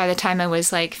by the time I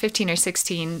was, like, 15 or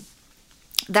 16,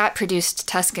 that produced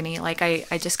Tuscany. Like,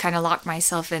 I just kind of locked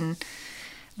myself in.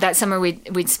 That summer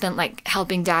we'd spent like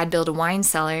helping Dad build a wine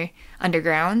cellar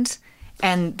underground,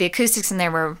 and the acoustics in there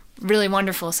were really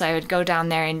wonderful. So I would go down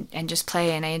there and just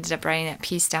play, and I ended up writing that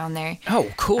piece down there.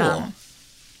 Oh, cool.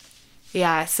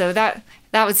 Yeah. So that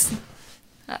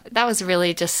was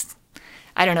really just,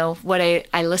 I don't know, what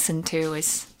I listened to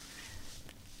was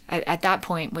at that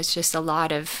point was just a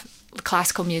lot of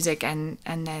classical music and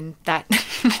then that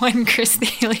one Chris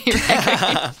Thile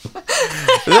record.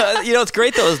 It's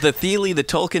great though, is the Thile, the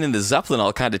Tolkien, and the Zeppelin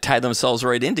all kind of tied themselves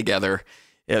right in together.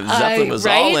 Yeah, Zeppelin was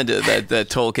all into that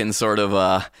Tolkien sort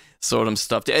of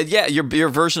stuff. Yeah, your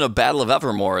version of Battle of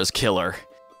Evermore is killer.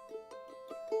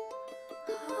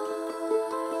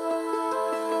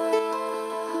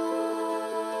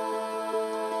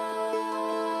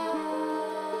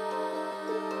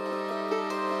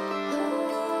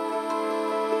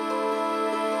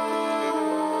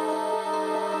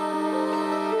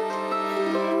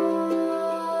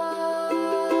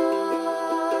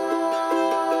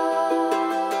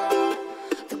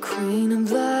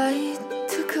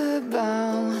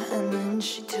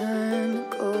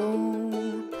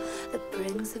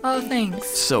 Oh, thanks.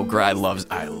 So great. I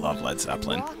love Led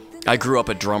Zeppelin. I grew up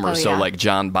a drummer, so like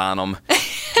John Bonham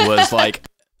was like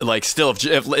still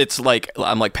if it's like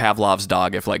I'm like Pavlov's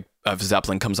dog. If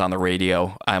Zeppelin comes on the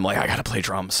radio, I'm like, I gotta play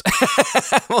drums.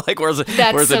 I'm like, where's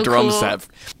the drum cool. set?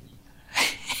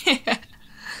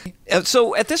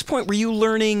 So at this point, were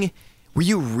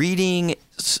you reading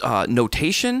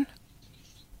notation?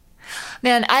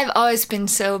 Man, I've always been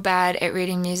so bad at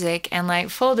reading music, and like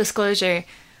full disclosure,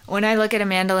 when I look at a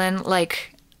mandolin,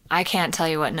 like I can't tell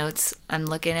you what notes I'm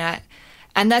looking at.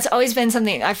 And that's always been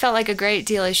something I felt like a great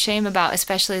deal of shame about,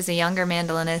 especially as a younger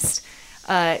mandolinist.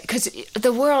 because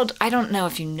the world, I don't know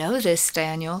if you know this,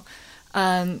 Daniel,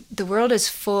 the world is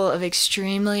full of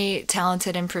extremely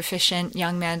talented and proficient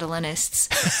young mandolinists.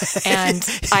 And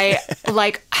I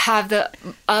have the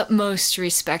utmost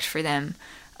respect for them.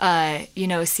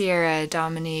 Sierra,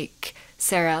 Dominique,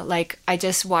 Sarah, I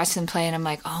just watch them play and I'm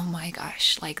like, oh my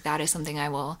gosh, that is something I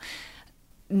will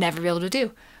never be able to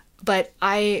do. But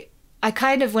I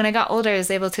kind of, when I got older, I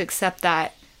was able to accept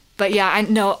that. But yeah, I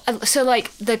know. So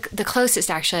the closest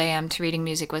actually I am to reading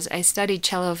music was I studied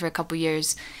cello for a couple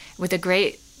years with a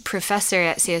great professor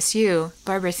at CSU,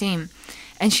 Barbara Thiem.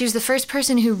 And she was the first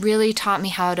person who really taught me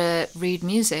how to read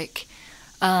music.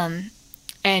 And,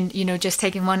 just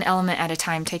taking one element at a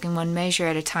time, taking one measure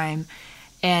at a time.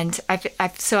 And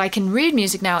so I can read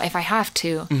music now if I have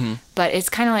to, mm-hmm. but it's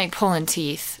kind of like pulling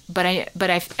teeth. But I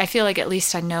feel like at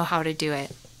least I know how to do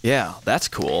it. Yeah, that's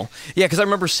cool. Yeah, because I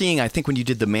remember seeing, I think when you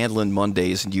did the Mandolin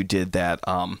Mondays and you did that,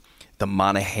 the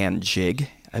Monahan Jig,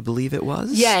 I believe it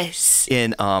was. Yes.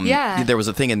 There was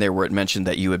a thing in there where it mentioned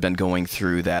that you had been going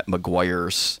through that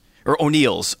O'Neill's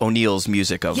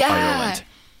music of Ireland.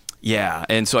 Yeah,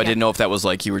 and so I didn't know if that was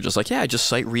you were just I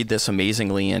just read this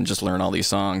amazingly and just learn all these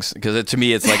songs. Because to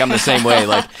me, it's I'm the same way.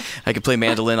 I could play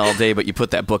mandolin all day, but you put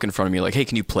that book in front of me, hey,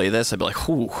 can you play this? I'd be like,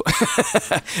 ooh.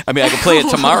 I mean, I could play it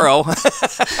tomorrow.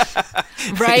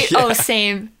 Right? Yeah. Oh,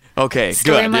 same. Okay,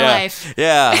 Story good. Of my life.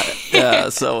 Yeah.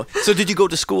 So did you go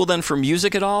to school then for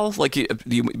music at all?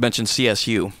 You mentioned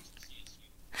CSU.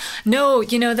 No,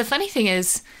 the funny thing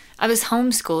is, I was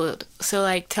homeschooled,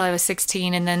 so till I was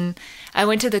 16, and then I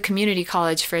went to the community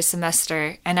college for a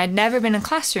semester, and I'd never been in a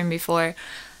classroom before,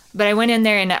 but I went in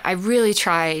there and I really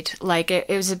tried. It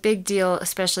was a big deal,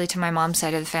 especially to my mom's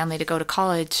side of the family, to go to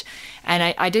college,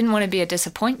 and I didn't want to be a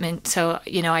disappointment, so,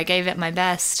 I gave it my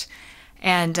best,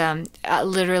 and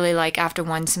literally, after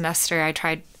one semester, I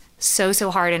tried so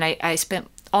hard, and I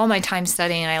spent all my time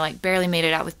studying, and I, barely made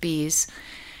it out with B's.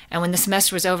 And when the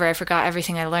semester was over, I forgot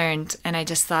everything I learned. And I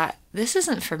just thought, this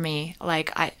isn't for me.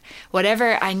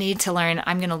 Whatever I need to learn,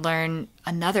 I'm going to learn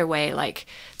another way,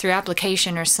 through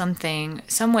application or something,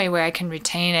 some way where I can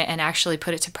retain it and actually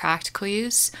put it to practical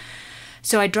use.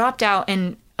 So I dropped out,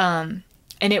 and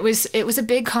it was a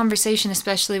big conversation,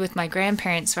 especially with my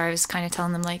grandparents, where I was kind of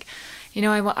telling them, I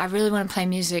really want to play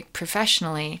music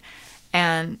professionally.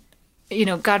 And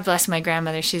God bless my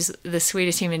grandmother. She's the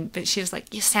sweetest human, but she was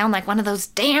like, you sound like one of those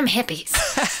damn hippies.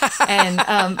 And,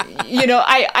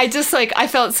 I just I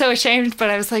felt so ashamed, but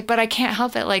I was like, but I can't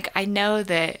help it. I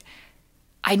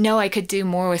know I could do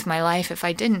more with my life if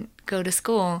I didn't go to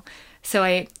school. So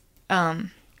I had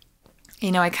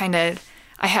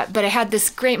this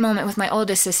great moment with my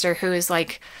oldest sister who is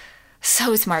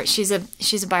so smart. She's a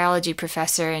biology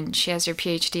professor, and she has her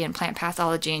PhD in plant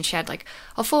pathology, and she had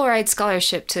a full ride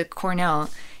scholarship to Cornell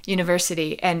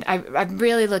University, and I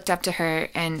really looked up to her,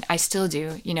 and I still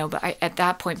do, but at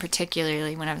that point,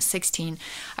 particularly when I was 16,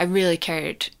 I really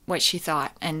cared what she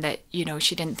thought, and that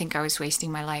she didn't think I was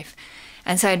wasting my life.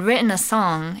 And so I'd written a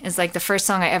song. It's the first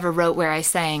song I ever wrote where I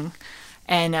sang.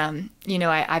 And, I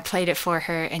played it for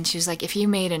her, and she was like, if you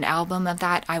made an album of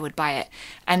that, I would buy it.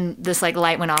 And this,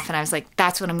 light went off, and I was like,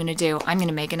 that's what I'm going to do. I'm going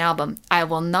to make an album. I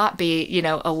will not be,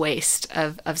 a waste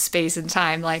of space and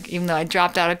time. Even though I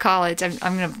dropped out of college, I'm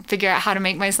going to figure out how to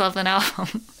make myself an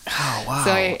album. Oh, wow.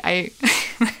 So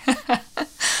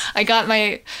I got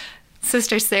my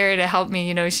sister Sarah to help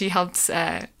me. She helps,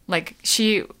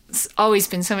 she's always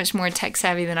been so much more tech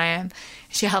savvy than I am.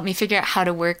 She helped me figure out how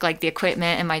to work the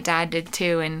equipment, and my dad did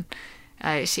too, and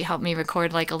she helped me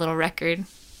record a little record.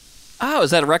 Oh,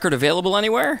 is that a record available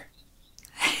anywhere?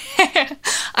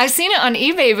 I've seen it on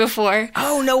eBay before.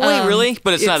 Oh, no way, really?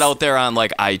 But it's not out there on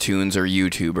iTunes or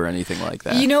YouTube or anything like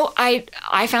that. I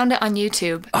found it on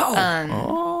YouTube.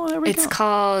 Oh, there we go.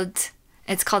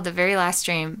 It's called The Very Last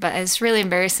Dream, but it's really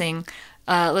embarrassing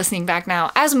listening back now,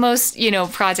 as most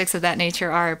projects of that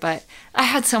nature are. But I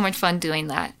had so much fun doing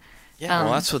that. Yeah,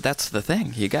 well, that's the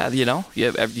thing. You got you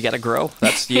got to grow.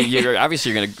 That's you're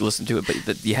obviously you're going to listen to it,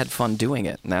 but you had fun doing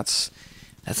it, and that's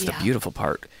the beautiful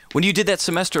part. When you did that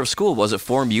semester of school, was it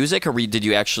for music, or were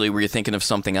you thinking of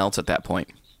something else at that point?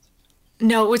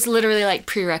 No, it was literally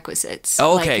prerequisites.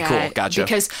 Oh, okay, cool, gotcha.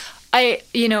 Because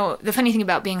the funny thing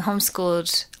about being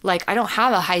homeschooled, I don't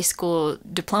have a high school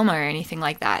diploma or anything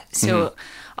like that. So,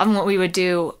 what we would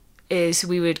do is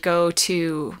we would go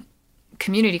to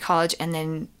community college, and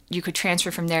then you could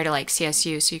transfer from there to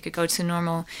CSU, so you could go to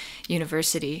normal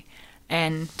university.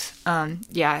 And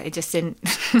it just didn't.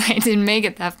 I didn't make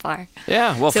it that far.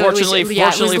 Yeah, well, so fortunately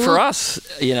for us,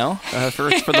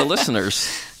 for the listeners.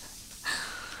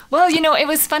 Well, it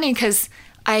was funny because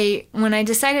when I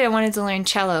decided I wanted to learn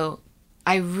cello,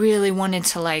 I really wanted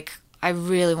to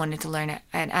learn it.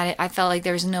 And I felt like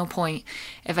there was no point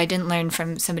if I didn't learn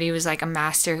from somebody who was like a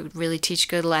master who would really teach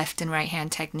good left and right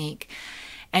hand technique.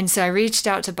 And so I reached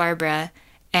out to Barbara,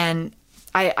 and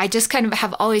I just kind of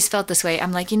have always felt this way.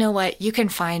 I'm like, you know what? You can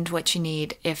find what you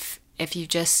need if you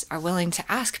just are willing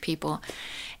to ask people.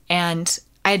 And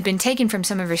I had been taken from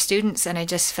some of her students, and I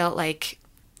just felt like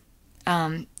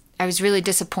I was really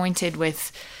disappointed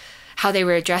with how they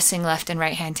were addressing left and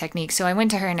right hand technique. So I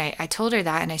went to her and I told her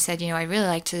that, and I said, I really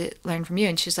like to learn from you.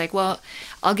 And she was like, well,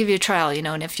 I'll give you a trial,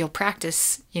 and if you'll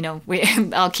practice,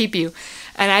 I'll keep you.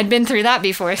 And I'd been through that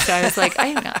before. So I was like,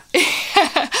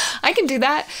 I can do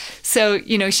that. So,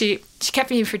 she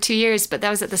kept me for 2 years, but that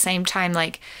was at the same time,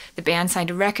 like the band signed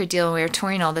a record deal and we were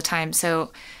touring all the time.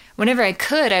 So whenever I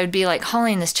could, I would be like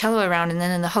hauling this cello around, and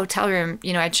then in the hotel room,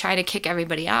 I'd try to kick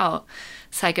everybody out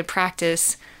so I could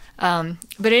practice. But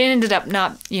it ended up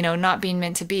not being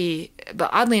meant to be. But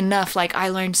oddly enough, like I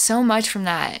learned so much from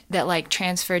that like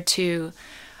transferred to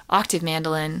octave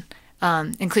mandolin,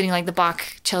 including like the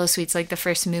Bach cello suites, like the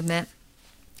first movement.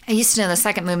 I used to know the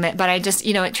second movement, but I just,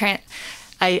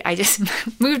 I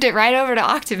just moved it right over to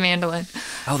octave mandolin.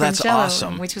 Oh, that's cello,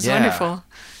 awesome. Which was wonderful.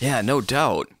 Yeah, no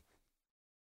doubt.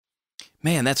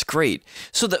 Man, that's great.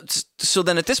 So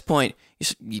then at this point,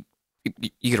 you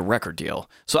get a record deal.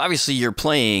 So obviously you're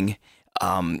playing.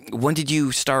 When did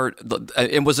you start?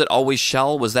 And was it always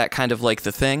SHEL? Was that kind of like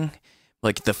the thing,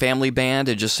 like the family band,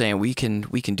 and just saying we can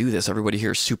do this? Everybody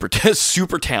here is super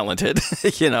talented,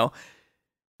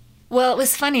 Well, it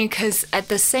was funny because at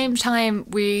the same time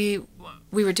we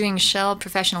were doing SHEL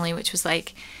professionally, which was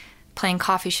like playing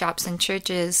coffee shops and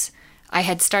churches. I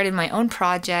had started my own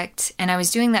project, and I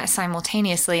was doing that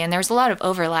simultaneously, and there was a lot of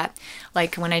overlap.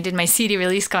 Like when I did my CD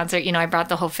release concert, I brought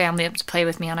the whole family up to play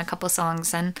with me on a couple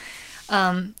songs, and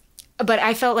but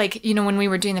I felt like, when we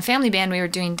were doing the family band, we were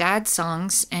doing Dad's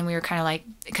songs, and we were kind of like,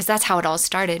 because that's how it all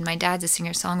started. My dad's a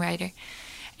singer-songwriter,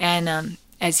 and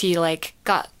as he like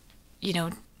got,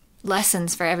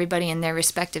 lessons for everybody in their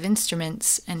respective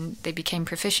instruments, and they became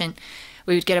proficient,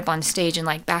 we would get up on stage and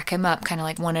like back him up kind of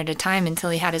like one at a time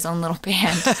until he had his own little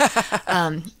band.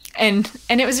 And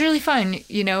it was really fun,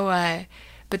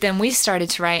 but then we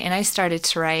started to write, and I started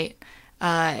to write.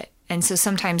 And so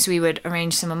sometimes we would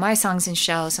arrange some of my songs in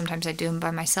SHEL. Sometimes I'd do them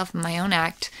by myself in my own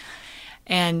act.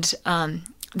 And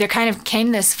there kind of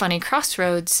came this funny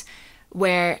crossroads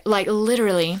where like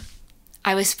literally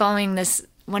I was following this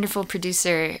wonderful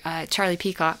producer, Charlie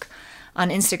Peacock, on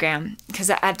Instagram, because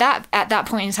at that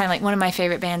point in time, like one of my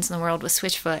favorite bands in the world was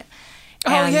Switchfoot.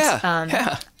 And,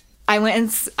 yeah. I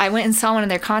went and saw one of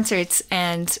their concerts,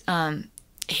 and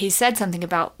he said something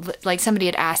about like somebody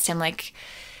had asked him like,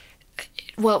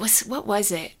 what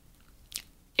was it?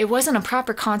 It wasn't a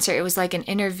proper concert. It was like an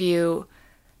interview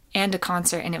and a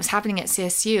concert, and it was happening at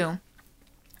CSU.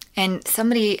 And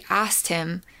somebody asked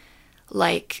him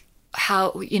like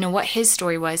how, what his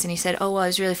story was. And he said, oh, well, I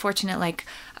was really fortunate. Like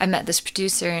I met this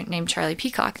producer named Charlie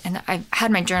Peacock, and I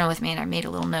had my journal with me, and I made a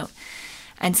little note.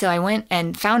 And so I went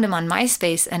and found him on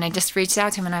MySpace, and I just reached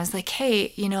out to him, and I was like,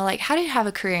 hey, like, how do you have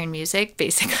a career in music,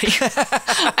 basically?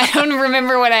 I don't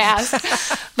remember what I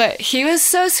asked, but he was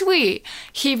so sweet.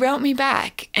 He wrote me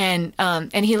back, and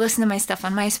he listened to my stuff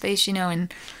on MySpace,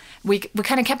 and we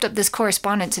kind of kept up this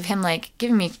correspondence of him, like,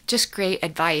 giving me just great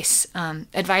advice.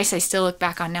 Advice I still look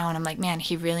back on now, and I'm like, man,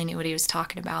 he really knew what he was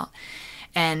talking about.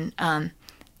 And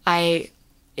I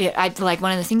like,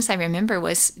 one of the things I remember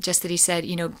was just that he said,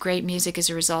 great music is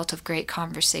a result of great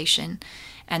conversation,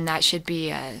 and that should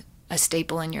be a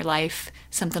staple in your life,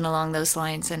 something along those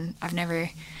lines. And I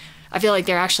feel like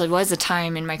there actually was a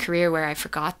time in my career where I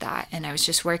forgot that, and I was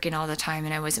just working all the time,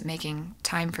 and I wasn't making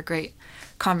time for great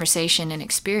conversation and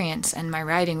experience, and my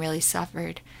writing really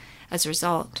suffered as a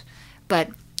result. But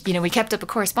we kept up a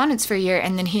correspondence for a year,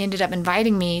 and then he ended up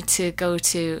inviting me to go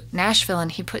to Nashville,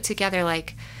 and he put together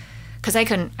like, because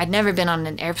I'd never been on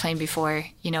an airplane before,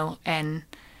 and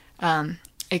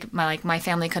my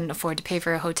family couldn't afford to pay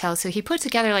for a hotel, so he put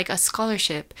together like a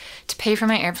scholarship to pay for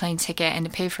my airplane ticket and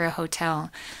to pay for a hotel,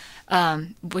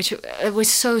 which it was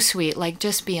so sweet, like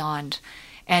just beyond.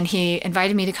 And he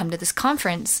invited me to come to this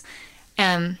conference.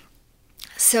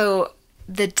 So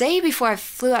the day before I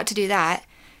flew out to do that,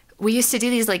 we used to do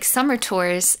these like summer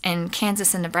tours in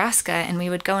Kansas and Nebraska, and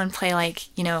we would go and play like,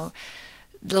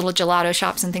 little gelato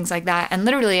shops and things like that. And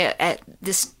literally at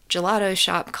this gelato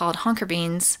shop called Honker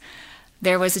Beans,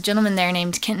 there was a gentleman there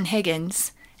named Kenton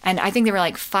Higgins, and I think there were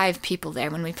like 5 people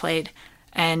there when we played.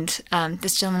 And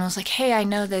this gentleman was like, hey, I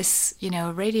know this,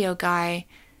 radio guy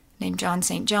named John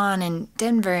St. John in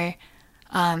Denver.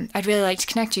 I'd really like to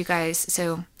connect you guys.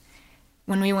 So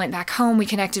when we went back home, we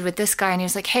connected with this guy, and he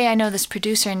was like, hey, I know this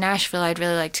producer in Nashville. I'd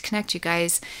really like to connect you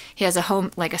guys. He has a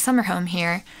home, like a summer home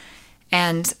here.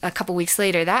 And a couple weeks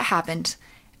later, that happened.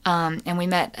 And we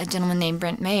met a gentleman named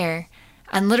Brent Mayer.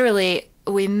 And literally,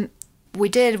 we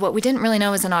did what we didn't really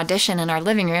know was an audition in our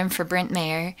living room for Brent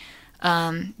Mayer.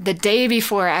 The day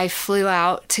before I flew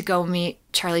out to go meet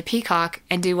Charlie Peacock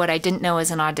and do what I didn't know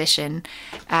was an audition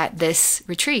at this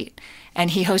retreat.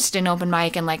 And he hosted an open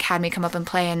mic and like had me come up and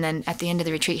play. And then at the end of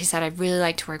the retreat, he said, I'd really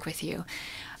like to work with you.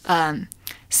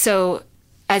 So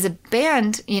as a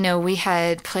band, you know, we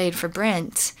had played for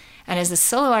Brent. And as a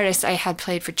solo artist, I had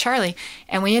played for Charlie.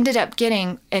 And we ended up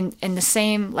getting, in the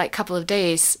same like couple of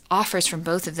days, offers from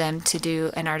both of them to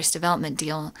do an artist development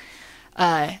deal.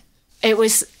 It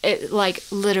was like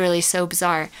literally so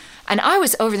bizarre. And I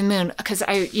was over the moon because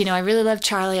I really loved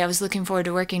Charlie. I was looking forward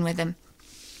to working with him.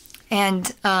 And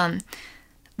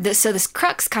so this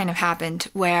crux kind of happened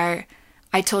where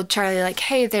I told Charlie, like,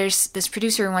 hey, there's this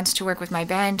producer who wants to work with my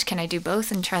band. Can I do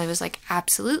both? And Charlie was like,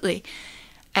 absolutely.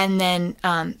 And then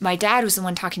my dad was the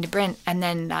one talking to Brent. And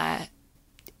then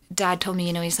Dad told me,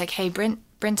 you know, he's like, hey,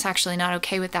 Brent's actually not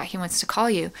okay with that. He wants to call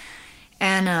you.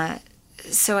 And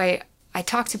so I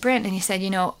talked to Brent, and he said, you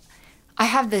know, I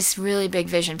have this really big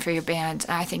vision for your band.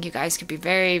 I think you guys could be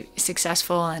very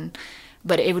successful,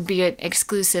 but it would be an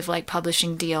exclusive like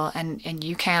publishing deal, and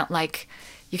you can't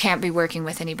be working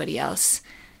with anybody else.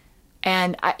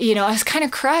 And I was kind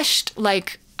of crushed.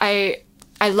 Like I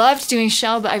loved doing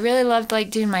SHEL, but I really loved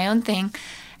like doing my own thing.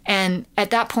 And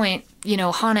at that point, you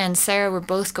know, Hannah and Sarah were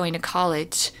both going to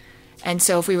college. And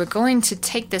so if we were going to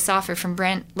take this offer from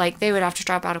Brent, like they would have to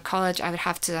drop out of college. I would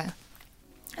have to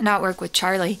not work with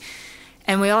Charlie.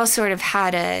 And we all sort of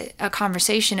had a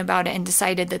conversation about it and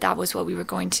decided that that was what we were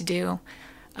going to do.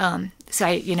 So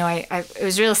it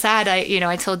was real sad.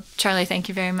 I told Charlie, thank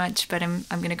you very much, but I'm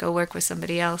going to go work with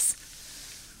somebody else.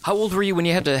 How old were you when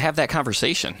you had to have that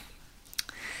conversation?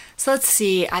 So let's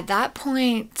see. At that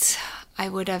point, I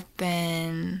would have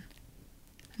been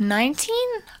 19,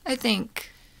 I think.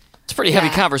 It's a pretty heavy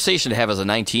conversation to have as a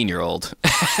 19-year-old.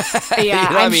 Yeah,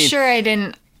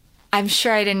 I'm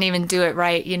sure I didn't even do it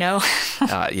right, you know?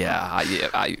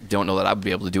 I don't know that I would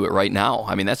be able to do it right now.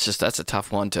 I mean, that's a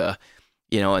tough one to,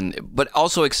 you know, but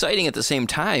also exciting at the same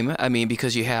time. I mean,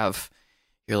 because you're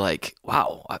like,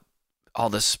 wow, all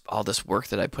this work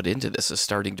that I put into this is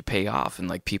starting to pay off, and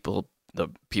like people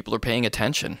are paying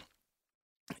attention,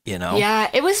 you know? Yeah,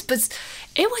 it was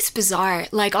bizarre.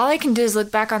 Like all I can do is look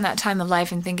back on that time of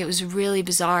life and think it was really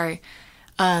bizarre.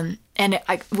 And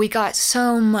we got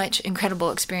so much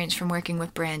incredible experience from working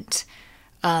with Brent,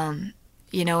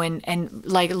 you know, and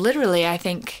like literally, I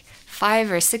think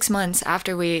 5 or 6 months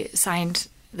after we signed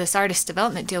this artist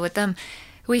development deal with them,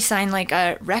 we signed like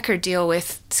a record deal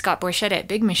with Scott Borchetta at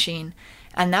Big Machine.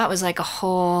 And that was like a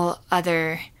whole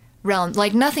other realm.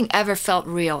 Like nothing ever felt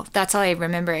real. That's all I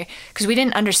remember, because we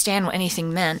didn't understand what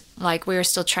anything meant. Like we were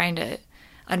still trying to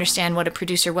understand what a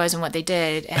producer was and what they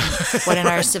did, and what an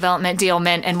artist development deal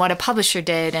meant, and what a publisher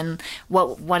did, and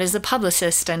what is a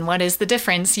publicist, and what is the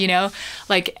difference, you know?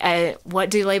 Like what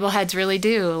do label heads really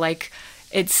do? Like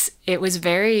it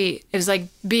was like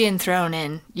being thrown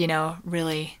in, you know,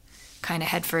 really kind of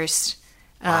head first.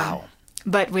 Wow.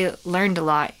 But we learned a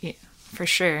lot, for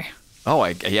sure. Oh,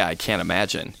 I can't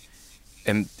imagine.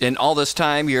 And all this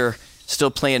time you're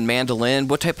still playing mandolin.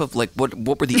 What type of, like,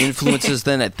 what were the influences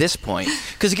then at this point?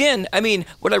 Because again, I mean,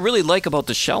 what I really like about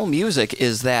the SHEL music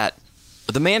is that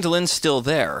the mandolin's still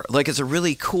there. Like, it's a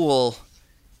really cool,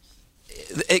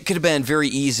 it could have been very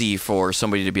easy for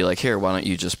somebody to be like, here, why don't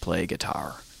you just play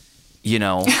guitar? You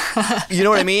know? You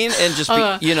know what I mean? And just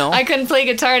be, you know? I couldn't play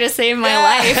guitar to save my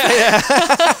life.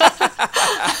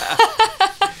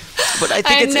 But I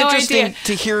think it's interesting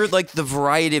to hear like the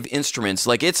variety of instruments.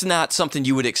 Like it's not something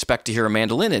you would expect to hear a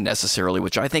mandolin in necessarily,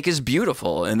 which I think is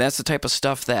beautiful. And that's the type of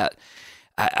stuff that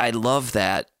I love,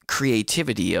 that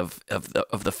creativity of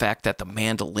the fact that the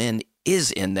mandolin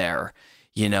is in there,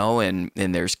 you know, and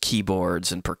there's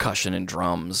keyboards and percussion and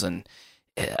drums and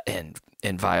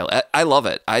violin. I love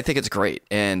it. I think it's great.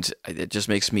 And it just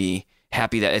makes me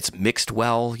happy that it's mixed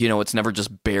well. You know, it's never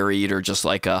just buried or just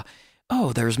like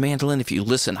there's mandolin if you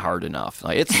listen hard enough.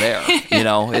 Like it's there, you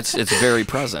know, it's very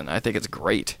present. I think it's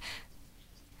great.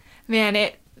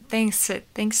 Man, thanks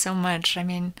so much. I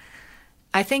mean,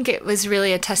 I think it was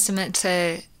really a testament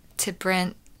to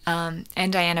Brent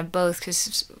and Diana both,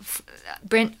 because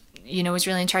Brent, you know, was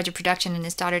really in charge of production and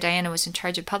his daughter Diana was in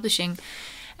charge of publishing.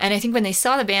 And I think when they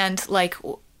saw the band, like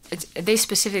they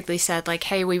specifically said like,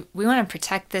 hey, we want to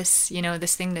protect this, you know,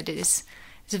 this thing that is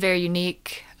very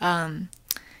unique.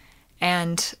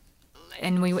 And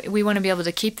and we want to be able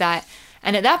to keep that.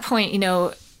 And at that point,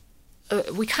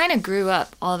 we kind of grew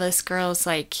up, all of us girls,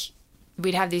 like dad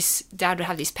would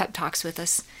have these pep talks with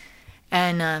us.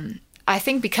 And I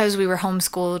think because we were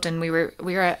homeschooled and we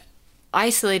were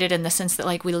isolated in the sense that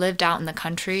like we lived out in the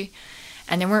country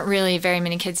and there weren't really very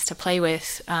many kids to play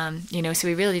with, so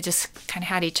we really just kind of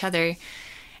had each other.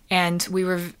 And we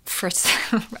were,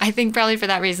 I think probably for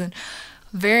that reason,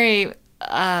 very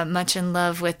much in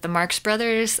love with the Marx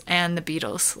Brothers and the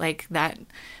Beatles. Like that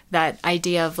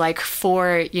idea of like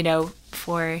four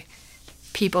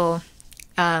people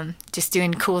just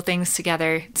doing cool things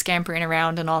together, scampering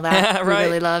around and all that. Right. We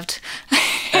really loved.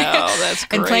 Oh, that's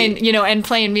great. and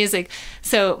playing music.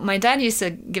 So my dad used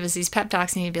to give us these pep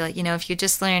talks, and he'd be like, if you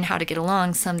just learn how to get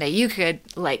along, someday you could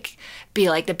like be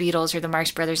like the Beatles or the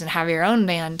Marx Brothers and have your own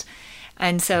band.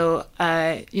 And so,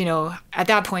 at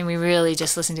that point, we really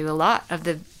just listened to a lot of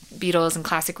the Beatles and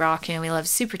classic rock. We loved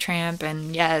Supertramp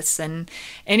and Yes and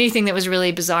anything that was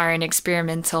really bizarre and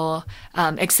experimental,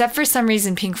 except for some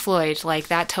reason Pink Floyd. Like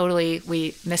that totally,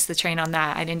 we missed the train on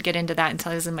that. I didn't get into that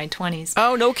until I was in my 20s.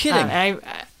 Oh, no kidding.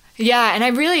 And I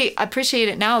really appreciate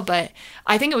it now, but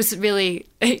I think it was really,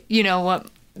 what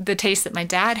the taste that my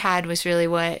dad had was really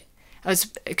what I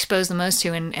was exposed the most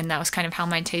to, and that was kind of how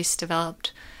my taste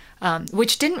developed,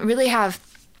 which didn't really have,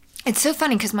 it's so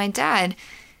funny because my dad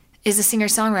is a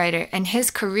singer-songwriter, and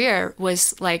his career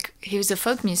was like, he was a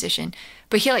folk musician,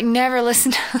 but he like never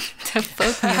listened to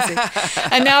folk music.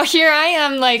 And now here I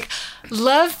am, like,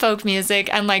 love folk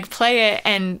music and like play it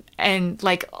and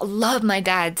like love my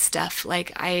dad's stuff.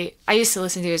 Like I used to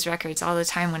listen to his records all the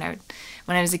time when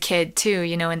I was a kid too,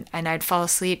 and I'd fall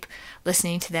asleep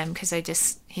listening to them because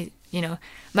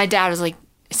my dad was like,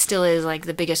 still is like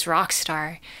the biggest rock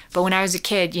star. But when I was a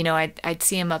kid, I'd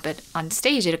see him on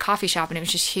stage at a coffee shop, and it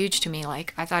was just huge to me.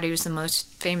 Like I thought he was the most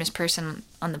famous person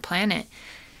on the planet.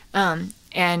 I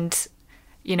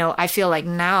feel like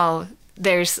now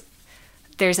there's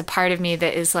a part of me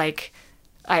that is like,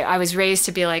 I was raised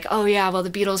to be like, oh yeah, well the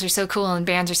Beatles are so cool and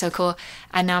bands are so cool.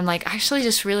 And now I'm like, I actually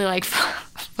just really like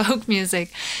folk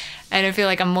music. And I feel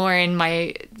like I'm more in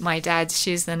my dad's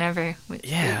shoes than ever, which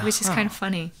is kind of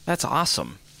funny. That's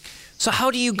awesome. So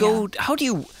how do you go?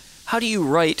 Yeah. How do you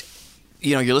write?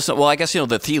 You're listening. Well, I guess the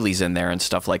Thiele's in there and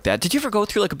stuff like that. Did you ever go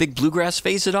through like a big bluegrass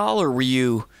phase at all, or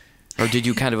did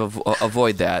you kind of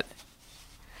avoid that?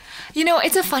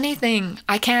 It's a funny thing.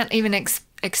 I can't even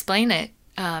explain it.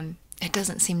 It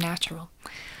doesn't seem natural.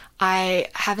 I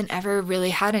haven't ever really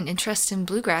had an interest in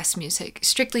bluegrass music,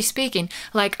 strictly speaking.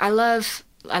 Like I love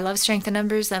Strength in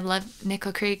Numbers. I love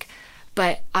Nickel Creek,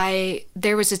 but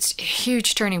there was a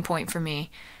huge turning point for me,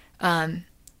 and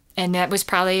that was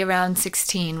probably around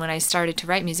 16 when I started to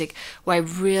write music, where I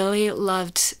really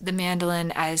loved the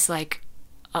mandolin as like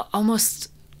almost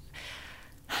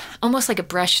like a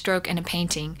brushstroke in a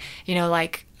painting.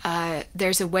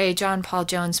 There's a way John Paul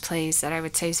Jones plays that I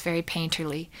would say is very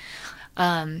painterly,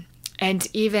 and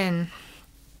even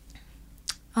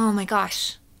oh my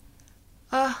gosh.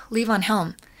 Levon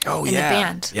Helm in the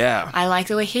band. Yeah. I like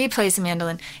the way he plays the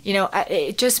mandolin.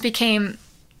 It just became,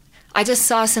 I just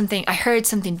saw something, I heard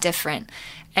something different,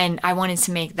 and I wanted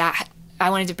to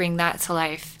bring that to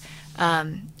life.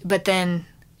 But then,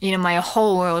 my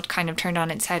whole world kind of turned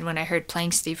on its head when I heard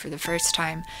Playing Steve for the first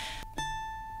time.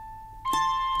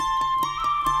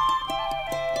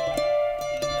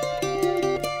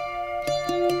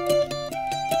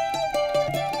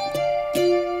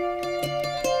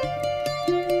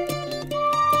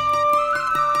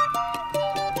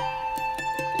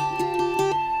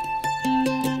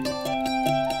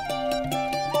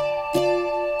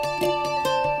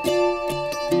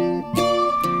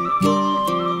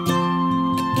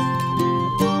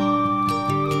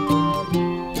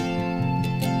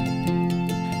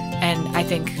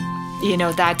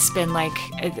 That's been like,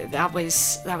 that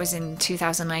was in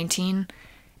 2019,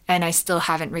 and I still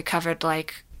haven't recovered.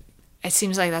 Like, it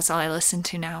seems like that's all I listen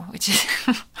to now, which is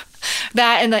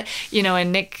that, and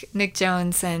and Nick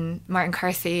Jones and Martin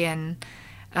Carthy and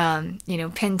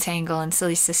Pentangle and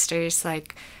Silly Sisters.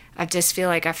 Like, I just feel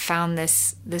like I've found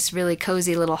this really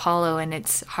cozy little hollow, and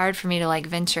it's hard for me to like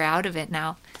venture out of it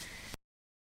now.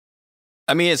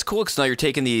 I mean, it's cool because now you're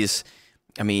taking these.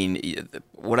 I mean,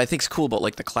 what I think is cool about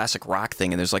like the classic rock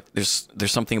thing, and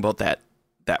there's something about that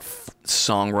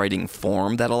songwriting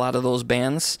form that a lot of those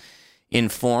bands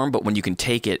inform, but when you can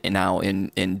take it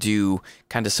and do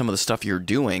kind of some of the stuff you're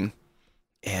doing,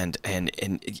 and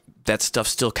that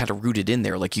stuff's still kind of rooted in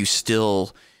there, like you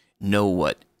still know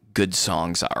what good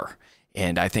songs are,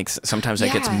 and I think sometimes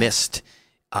that gets missed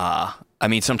I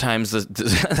mean, sometimes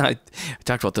I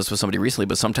talked about this with somebody recently,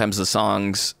 but sometimes the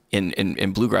songs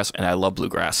in bluegrass, and I love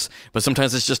bluegrass, but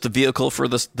sometimes it's just the vehicle for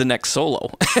the next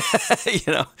solo,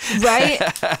 Right?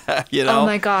 Oh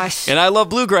my gosh. And I love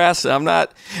bluegrass.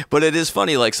 But it is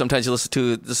funny. Like sometimes you listen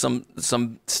to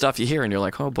some stuff you hear and you're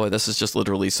like, oh boy, this is just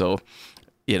literally so,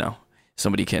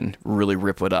 somebody can really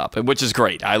rip it up, which is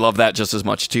great. I love that just as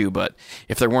much too. But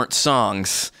if there weren't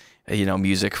songs,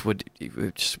 music would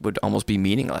almost be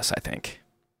meaningless, I think.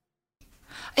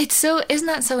 Isn't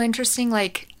that so interesting?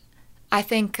 Like, I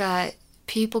think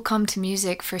people come to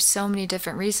music for so many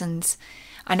different reasons.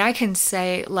 And I can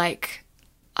say, like,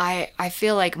 I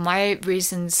feel like my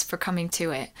reasons for coming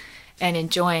to it and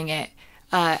enjoying it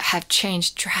have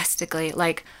changed drastically.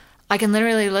 Like, I can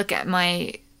literally look at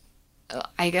my,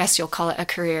 I guess you'll call it a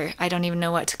career. I don't even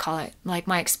know what to call it. Like,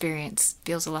 my experience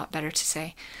feels a lot better to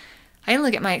say. I can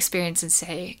look at my experience and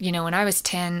say, when I was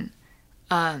 10,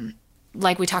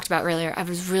 like we talked about earlier, I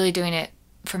was really doing it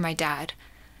for my dad.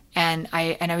 And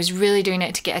I was really doing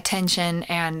it to get attention.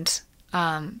 And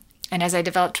as I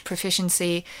developed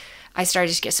proficiency, I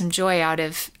started to get some joy out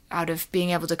of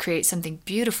being able to create something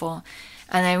beautiful.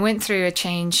 And I went through a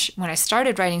change when I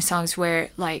started writing songs where,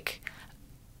 like,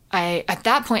 at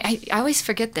that point, I always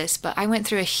forget this, but I went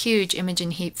through a huge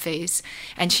Imogen Heap phase,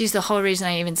 and she's the whole reason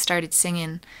I even started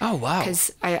singing. Oh, wow.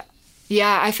 Because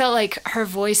I felt like her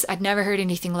voice, I'd never heard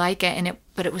anything like it,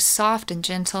 but it was soft and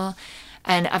gentle,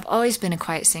 and I've always been a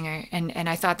quiet singer, and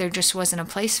I thought there just wasn't a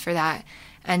place for that,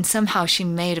 and somehow she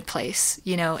made a place,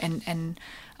 and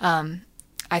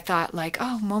I thought, like,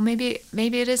 oh, well, maybe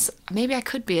it is, maybe I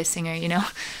could be a singer,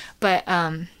 but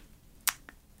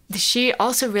she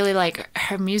also really, like,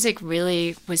 her music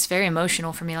really was very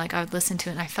emotional for me. Like, I would listen to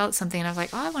it and I felt something, and I was like,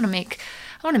 oh, I want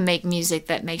to make music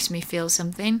that makes me feel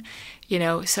something,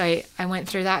 so I went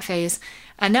through that phase.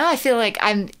 And now I feel like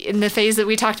I'm in the phase that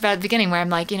we talked about at the beginning, where I'm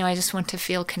like, I just want to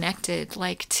feel connected,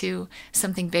 like, to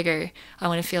something bigger. I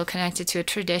want to feel connected to a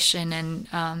tradition, and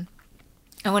I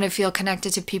want to feel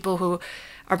connected to people who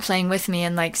are playing with me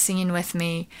and, like, singing with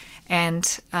me.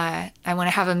 And I want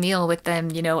to have a meal with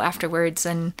them, afterwards,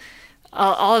 and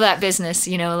all of that business,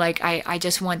 like, I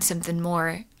just want something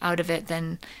more out of it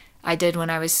than I did when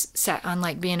I was set on,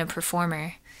 like, being a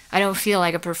performer. I don't feel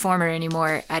like a performer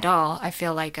anymore at all. I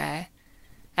feel like I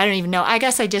don't even know. I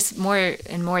guess I just more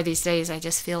and more these days, I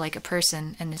just feel like a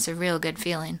person, and it's a real good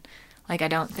feeling. Like, I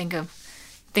don't think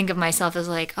of myself as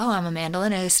like, oh, I'm a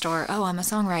mandolinist, or, oh, I'm a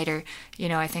songwriter.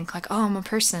 I think, like, oh, I'm a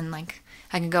person. Like,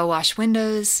 I can go wash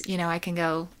windows, I can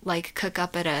go, like, cook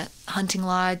up at a hunting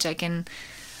lodge. I can,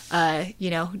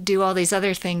 do all these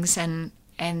other things, and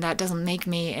that doesn't make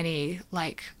me any,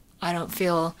 like, I don't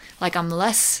feel like I'm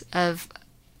less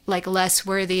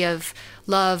worthy of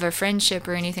love or friendship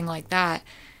or anything like that.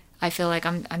 I feel like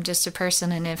I'm just a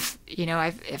person, and if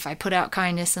I put out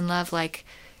kindness and love, like,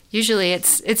 usually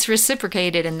it's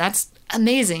reciprocated, and that's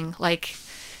amazing. Like,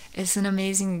 it's an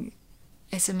amazing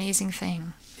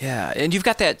thing. Yeah, and you've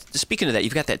got that, speaking of that,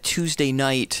 you've got that Tuesday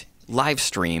night live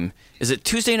stream. Is it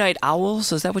Tuesday Night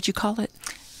Owls? Is that what you call it?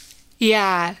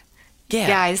 Yeah.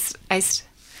 Yeah,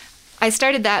 I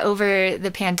started that over the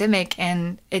pandemic,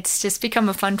 and it's just become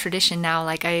a fun tradition now.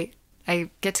 Like, I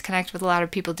get to connect with a lot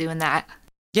of people doing that.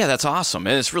 Yeah, that's awesome,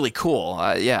 and it's really cool.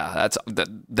 There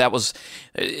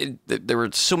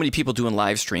were so many people doing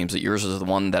live streams that yours was the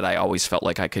one that I always felt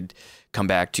like I could come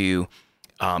back to.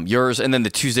 Yours, and then the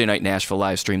Tuesday Night Nashville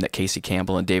live stream that Casey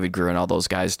Campbell and David Greer and all those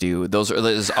guys do.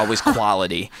 There's always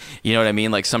quality. You know what I mean?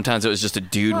 Like, sometimes it was just a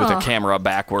dude with a camera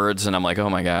backwards, and I'm like,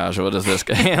 oh my gosh, what is this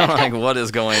guy? Like, what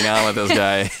is going on with this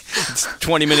guy? It's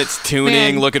 20 minutes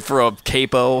tuning, looking for a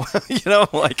capo.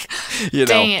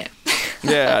 Dang it.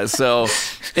 Yeah. So,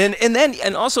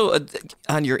 and also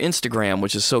on your Instagram,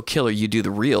 which is so killer, you do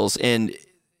the reels. And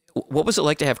what was it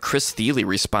like to have Chris Thiele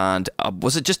respond?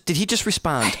 Did he just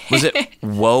respond? Was it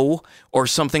whoa or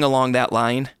something along that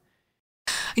line?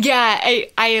 Yeah,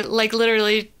 I like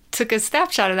literally took a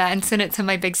snapshot of that and sent it to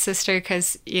my big sister,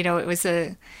 because, it was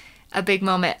a big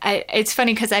moment. It's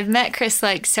funny because I've met Chris,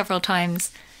 like, several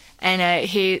times, and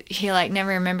he like never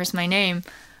remembers my name.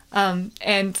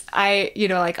 And I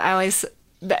always,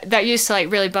 that used to, like,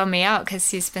 really bum me out,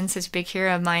 because he's been such a big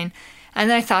hero of mine. And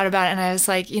then I thought about it, and I was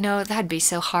like, that'd be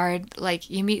so hard. Like,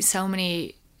 you meet so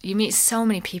many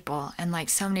people, and, like,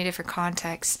 so many different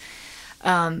contexts,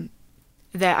 that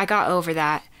I got over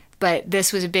that. But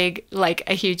this was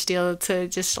a huge deal to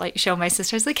just, like, show my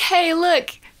sister. I was like, hey,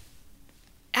 look,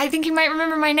 I think you might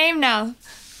remember my name now.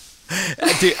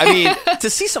 Dude, I mean, to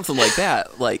see something like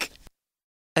that, like,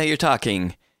 you're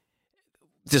talking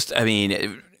just, I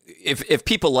mean, if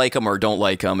people like him or don't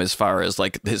like him, as far as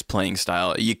like his playing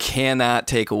style, you cannot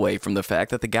take away from the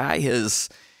fact that the guy has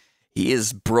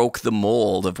broke the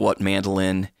mold of what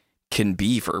mandolin can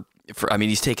be for. I mean,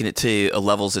 he's taken it to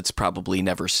levels it's probably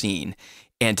never seen,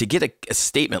 and to get a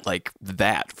statement like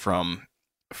that from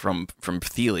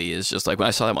Thiele is just like, when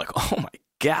I saw that, I'm like, oh my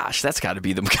gosh, that's got to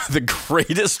be the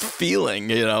greatest feeling,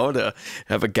 to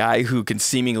have a guy who can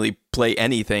seemingly play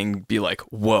anything be like,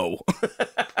 whoa.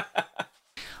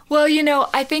 Well,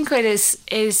 I think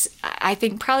I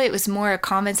think probably it was more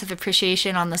comments of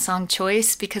appreciation on the song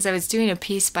choice, because I was doing a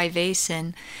piece by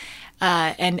Vason,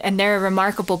 and they're a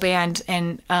remarkable band,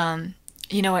 and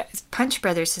Punch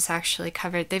Brothers has actually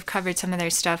they've covered some of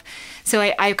their stuff. So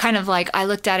I kind of I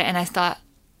looked at it and I thought,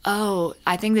 oh,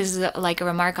 I think this is a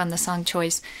remark on the song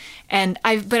choice. And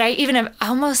I even have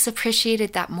almost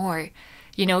appreciated that more,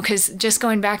 because just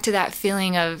going back to that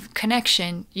feeling of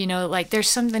connection, there's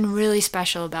something really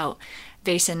special about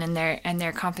Vason and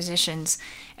their compositions.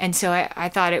 And so I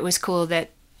thought it was cool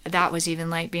that was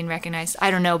even being recognized.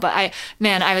 I don't know, but I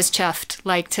was chuffed,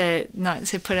 not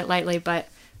to put it lightly, but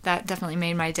that definitely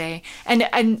made my day. And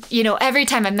every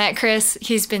time I met Chris,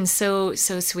 he's been so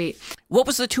sweet. What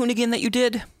was the tune again that you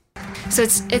did? So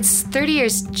it's 30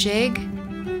 Years Jig.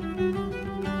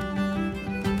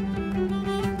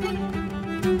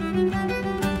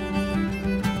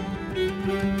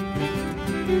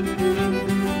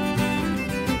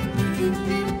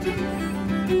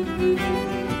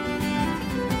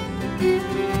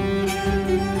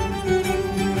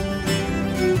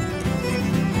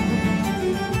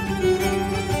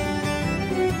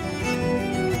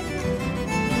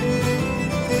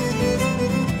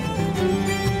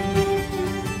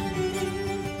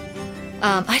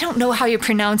 I don't know how you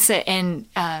pronounce it in,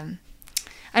 I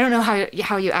don't know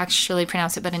how you actually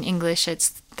pronounce it, but in English it's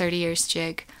 30 Years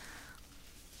Jig.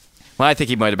 Well, I think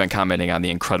he might have been commenting on the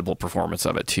incredible performance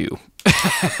of it too.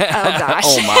 Oh gosh.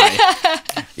 Oh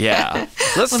my. Yeah.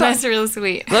 That's real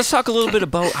sweet. Let's talk a little bit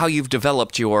about how you've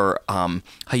developed your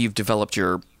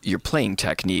playing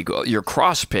technique. Your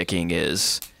cross picking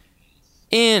is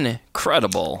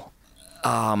incredible.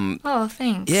 Oh,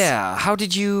 thanks. Yeah. How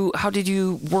did you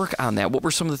work on that? What were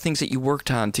some of the things that you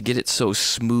worked on to get it so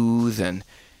smooth and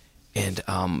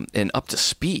up to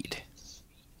speed?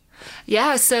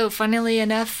 Yeah. So funnily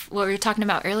enough, what we were talking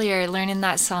about earlier, learning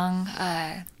that song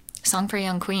for a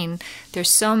Young Queen, there's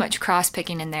so much cross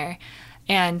picking in there.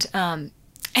 And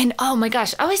oh my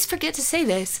gosh, I always forget to say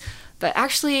this, but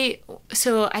actually,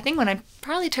 so I think when I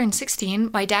probably turned 16,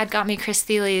 my dad got me Chris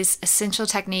Thiele's Essential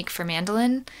Technique for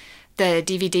Mandolin, the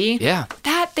DVD. Yeah.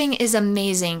 That thing is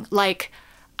amazing. I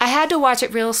had to watch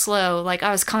it real slow.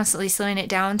 I was constantly slowing it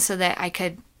down so that I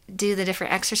could do the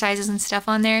different exercises and stuff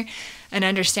on there and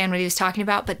understand what he was talking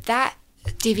about. But that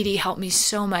DVD helped me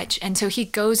so much. And so he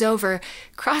goes over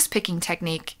cross-picking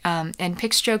technique and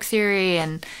pick stroke theory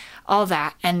and all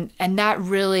that. And that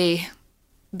really,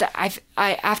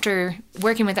 after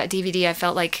working with that DVD, I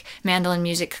felt like mandolin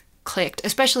music clicked,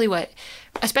 especially what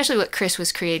Chris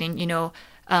was creating,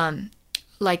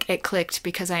 it clicked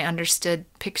because I understood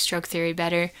pick stroke theory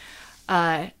better.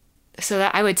 So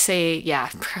that I would say, yeah,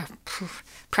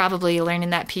 probably learning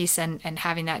that piece and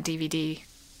having that DVD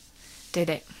did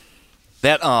it.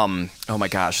 That oh my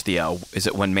gosh, is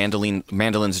it When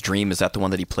Mandolin's Dream? Is that the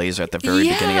one that he plays at the very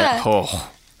beginning?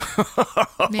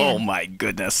 Oh my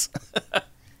goodness.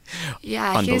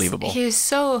 Yeah, unbelievable. He's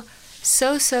so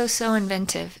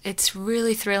inventive. It's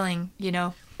really thrilling,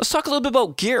 Let's talk a little bit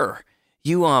about gear.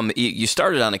 You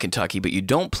started on the Kentucky, but you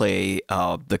don't play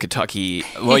the Kentucky.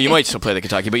 Well, you might still play the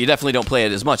Kentucky, but you definitely don't play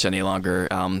it as much any longer.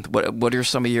 What are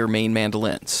some of your main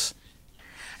mandolins?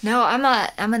 No,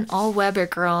 I'm an all Weber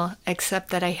girl,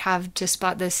 except that I have just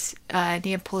bought this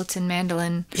Neapolitan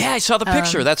mandolin. Yeah, I saw the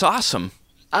picture. That's awesome.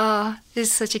 Oh,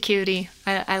 it's such a cutie.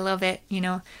 I love it.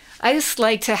 I just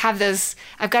like to have those.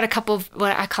 I've got a couple of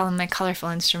what I call them my colorful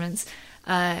instruments.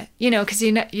 Because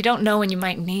you don't know when you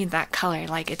might need that color.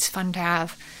 It's fun to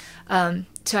have.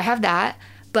 So I have that,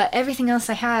 but everything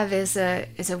else I have is a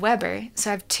Weber.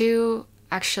 So I have two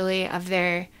actually of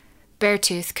their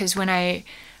Beartooth. Because when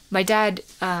my dad,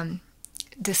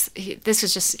 this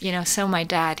was just so my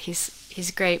dad.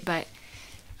 He's great, but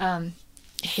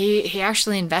he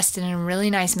actually invested in a really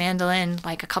nice mandolin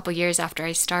a couple years after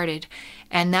I started.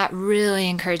 And that really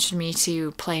encouraged me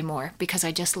to play more because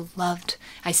I still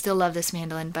love this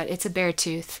mandolin, but it's a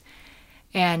Beartooth.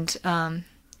 And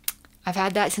I've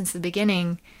had that since the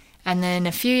beginning. And then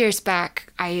a few years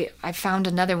back, I found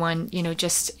another one,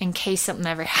 just in case something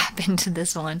ever happened to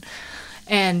this one.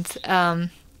 And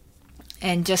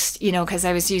just, because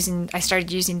I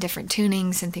started using different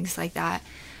tunings and things like that.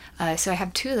 So I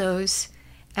have 2 of those.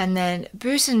 And then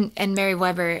Bruce and Mary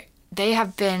Weber, they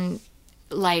have been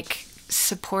like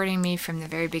supporting me from the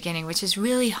very beginning, which is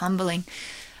really humbling,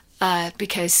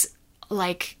 because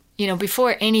like, you know,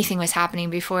 before anything was happening,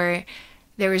 before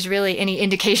there was really any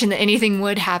indication that anything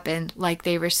would happen, like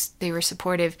they were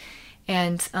supportive.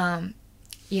 And,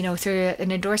 you know, through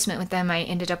an endorsement with them, I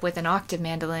ended up with an octave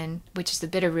mandolin, which is the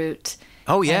Bitterroot.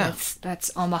 Oh, yeah. That's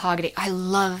all mahogany. I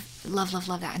love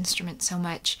that instrument so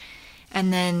much.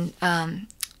 And then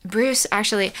Bruce,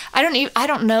 actually, I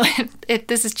don't know if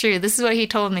this is true. This is what he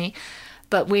told me.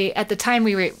 But at the time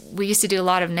we used to do a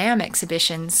lot of NAMM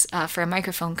exhibitions for a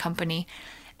microphone company,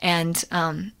 and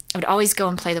I would always go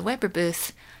and play the Weber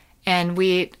booth. And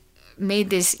we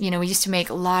made this, you know, we used to make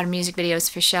a lot of music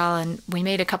videos for SHEL, and we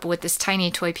made a couple with this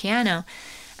tiny toy piano.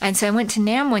 And so I went to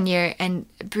NAMM one year, and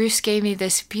Bruce gave me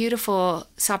this beautiful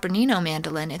Sopranino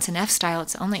mandolin. It's an F-style.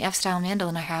 It's the only F-style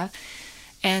mandolin I have.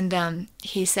 And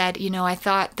he said, you know, I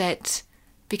thought that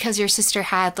because your sister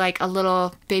had like a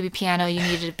little baby piano, you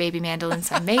needed a baby mandolin,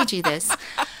 so I made you this.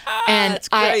 And That's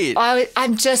great.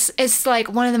 I'm just, it's like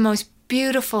one of the most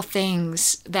beautiful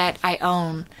things that I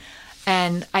own.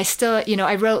 And I still, you know,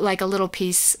 I wrote like a little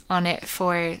piece on it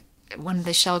for one of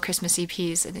the SHEL Christmas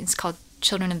EPs. I think it's called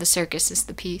Children of the Circus is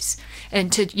the piece.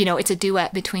 And you know, it's a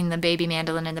duet between the baby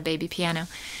mandolin and the baby piano.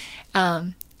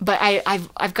 But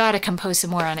I've got to compose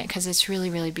some more on it because it's really,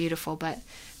 really beautiful. But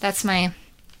that's my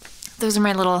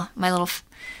little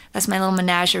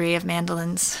menagerie of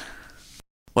mandolins.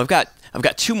 Well, I've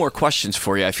got 2 more questions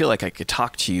for you. I feel like I could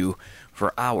talk to you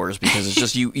for hours because it's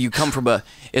just you come from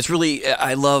it's really,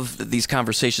 I love these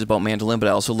conversations about mandolin, but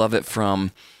I also love it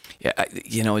from,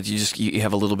 you know, you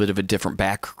have a little bit of a different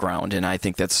background, and I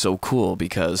think that's so cool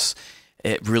because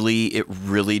it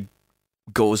really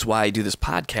goes why I do this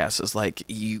podcast is like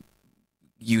you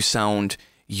sound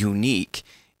unique.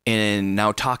 And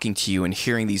now talking to you and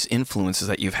hearing these influences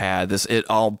that you've had, it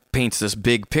all paints this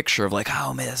big picture of like,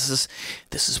 oh man,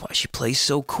 this is why she plays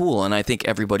so cool. And I think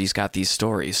everybody's got these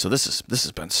stories. So this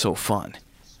has been so fun.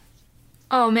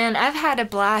 Oh man, I've had a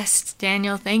blast,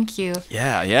 Daniel. Thank you.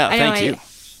 Yeah, thank you.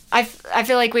 I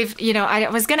feel like we've, you know, I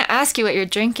was going to ask you what you're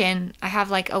drinking. I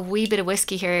have like a wee bit of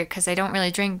whiskey here because I don't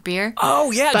really drink beer. Oh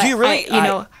yeah, do you really?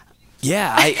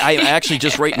 Yeah, I actually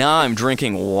just right now I'm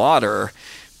drinking water.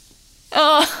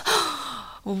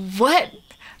 Oh, what?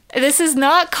 This is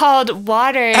not called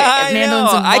water.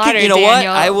 Mandolins and water, you know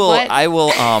Daniel. what? I will.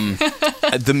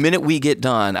 The minute we get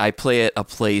done, I play at a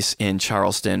place in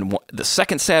Charleston the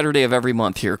second Saturday of every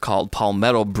month here called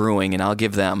Palmetto Brewing, and I'll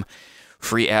give them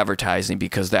free advertising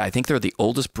because I think they're the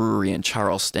oldest brewery in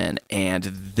Charleston, and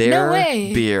their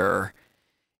beer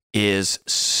is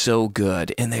so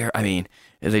good. And they're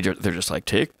just like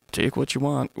take what you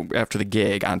want after the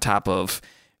gig, on top of,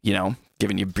 you know,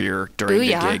 giving you beer during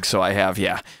the gig. So I have,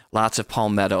 lots of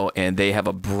Palmetto, and they have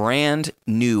a brand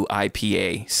new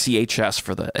IPA, CHS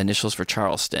for the initials for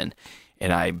Charleston.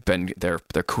 And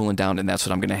they're cooling down, and that's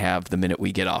what I'm going to have the minute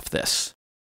we get off this.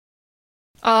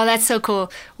 Oh, that's so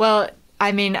cool. Well,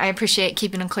 I mean, I appreciate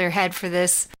keeping a clear head for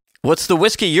this. What's the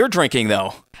whiskey you're drinking,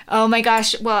 though? Oh my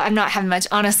gosh. Well, I'm not having much.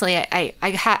 Honestly, I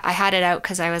had it out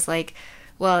because I was like,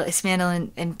 well, it's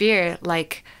mandolin and beer,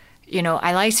 like, you know,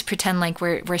 I like to pretend like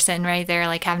we're sitting right there,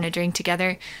 like having a drink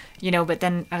together, you know, but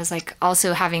then I was like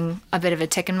also having a bit of a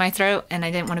tick in my throat, and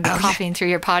I didn't want to be coughing through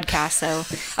your podcast. So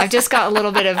I've just got a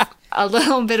little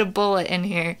bit of bullet in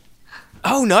here.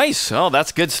 Oh, nice. Oh,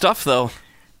 that's good stuff though.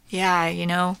 Yeah. You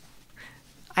know,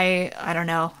 I don't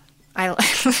know.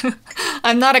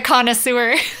 I'm not a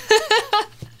connoisseur.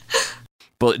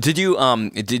 But did you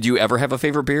ever have a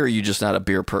favorite beer, or are you just not a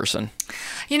beer person?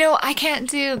 You know, I can't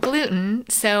do gluten,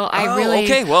 so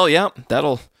okay. Well, yeah,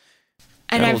 that'll do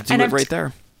it right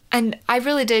there. And I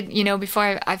really did, you know,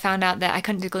 before I found out that I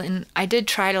couldn't do gluten, I did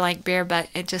try to like beer, but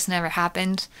it just never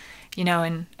happened, you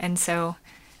know, and so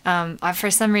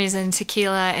for some reason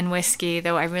tequila and whiskey,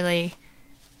 though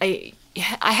I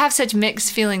have such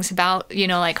mixed feelings about, you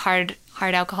know, like hard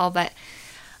alcohol, but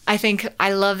I think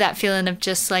I love that feeling of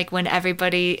just like when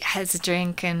everybody has a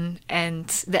drink and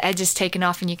the edge is taken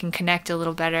off and you can connect a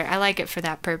little better. I like it for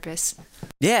that purpose.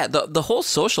 Yeah, the whole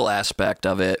social aspect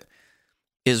of it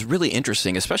is really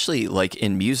interesting, especially like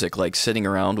in music, like sitting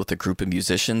around with a group of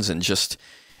musicians and just,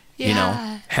 you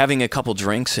know, having a couple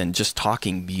drinks and just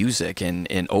talking music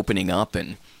and opening up,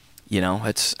 and, you know,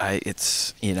 it's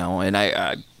you know, and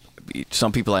I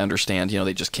some people I understand, you know,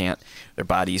 they just can't, their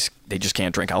bodies, they just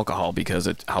can't drink alcohol because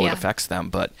how it affects them.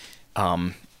 But,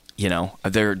 you know,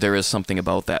 there is something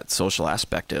about that social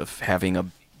aspect of having a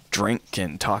drink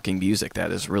and talking music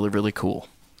that is really, really cool.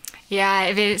 Yeah,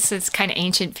 it's kind of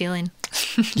ancient feeling.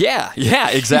 Yeah,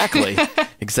 exactly.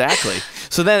 Exactly.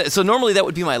 So normally that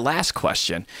would be my last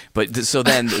question, but so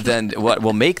then what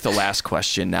will make the last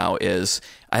question now is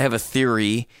I have a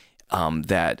theory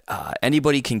that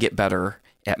anybody can get better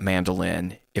at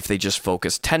mandolin if they just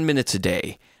focus 10 minutes a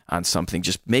day on something.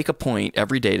 Just make a point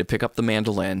every day to pick up the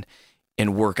mandolin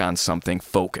and work on something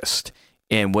focused.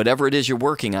 And whatever it is you're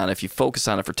working on, if you focus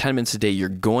on it for 10 minutes a day, you're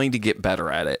going to get better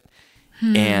at it.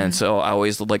 And so I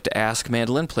always would like to ask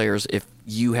mandolin players if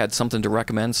you had something to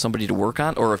recommend somebody to work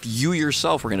on, or if you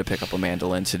yourself were going to pick up a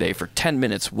mandolin today for 10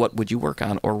 minutes, what would you work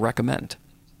on or recommend?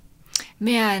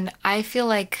 Man, I feel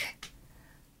like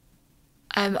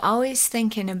I'm always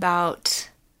thinking about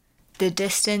the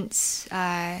distance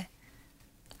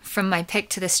from my pick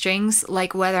to the strings,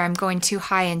 like whether I'm going too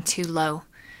high and too low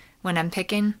when I'm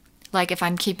picking. Like if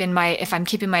I'm keeping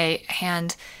my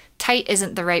hand tight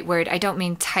isn't the right word. I don't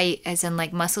mean tight as in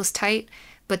like muscles tight,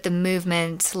 but the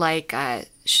movement like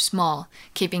small,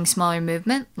 keeping smaller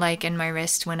movement, like in my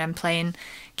wrist when I'm playing,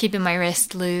 keeping my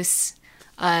wrist loose.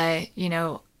 That's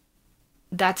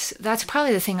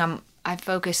probably the thing I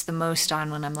focus the most on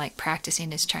when I'm like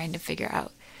practicing, is trying to figure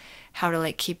out how to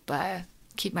like keep my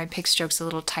pick strokes a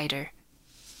little tighter.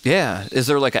 Yeah. Is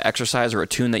there like an exercise or a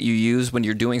tune that you use when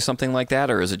you're doing something like that,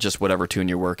 or is it just whatever tune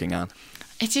you're working on?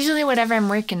 It's usually whatever I'm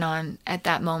working on at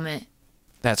that moment.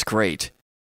 That's great.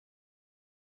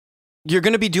 You're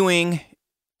going to be doing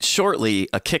shortly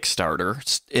a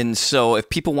Kickstarter. And so if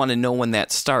people want to know when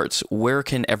that starts, where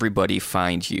can everybody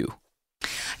find you?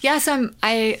 Yeah, so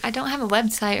I don't have a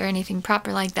website or anything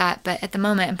proper like that, but at the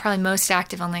moment I'm probably most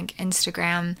active on like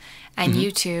Instagram and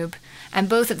YouTube. And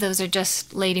both of those are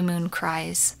just Ladymoon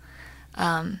Cries.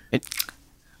 And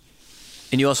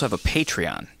you also have a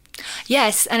Patreon.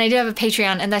 Yes, and I do have a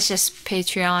Patreon, and that's just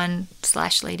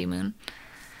Patreon/Ladymoon.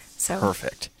 So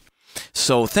perfect.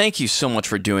 So thank you so much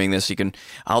for doing this.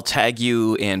 I'll tag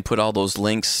you and put all those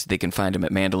links. They can find them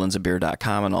at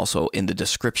mandolinsabeer.com and also in the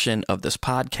description of this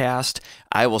podcast.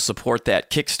 I will support that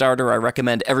Kickstarter. I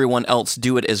recommend everyone else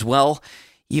do it as well.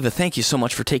 Eva, thank you so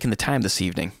much for taking the time this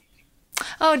evening.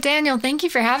 Oh, Daniel, thank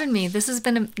you for having me. This has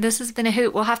been a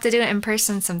hoot. We'll have to do it in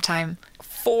person sometime.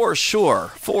 For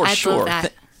sure. I'd love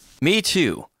that. Me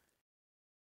too.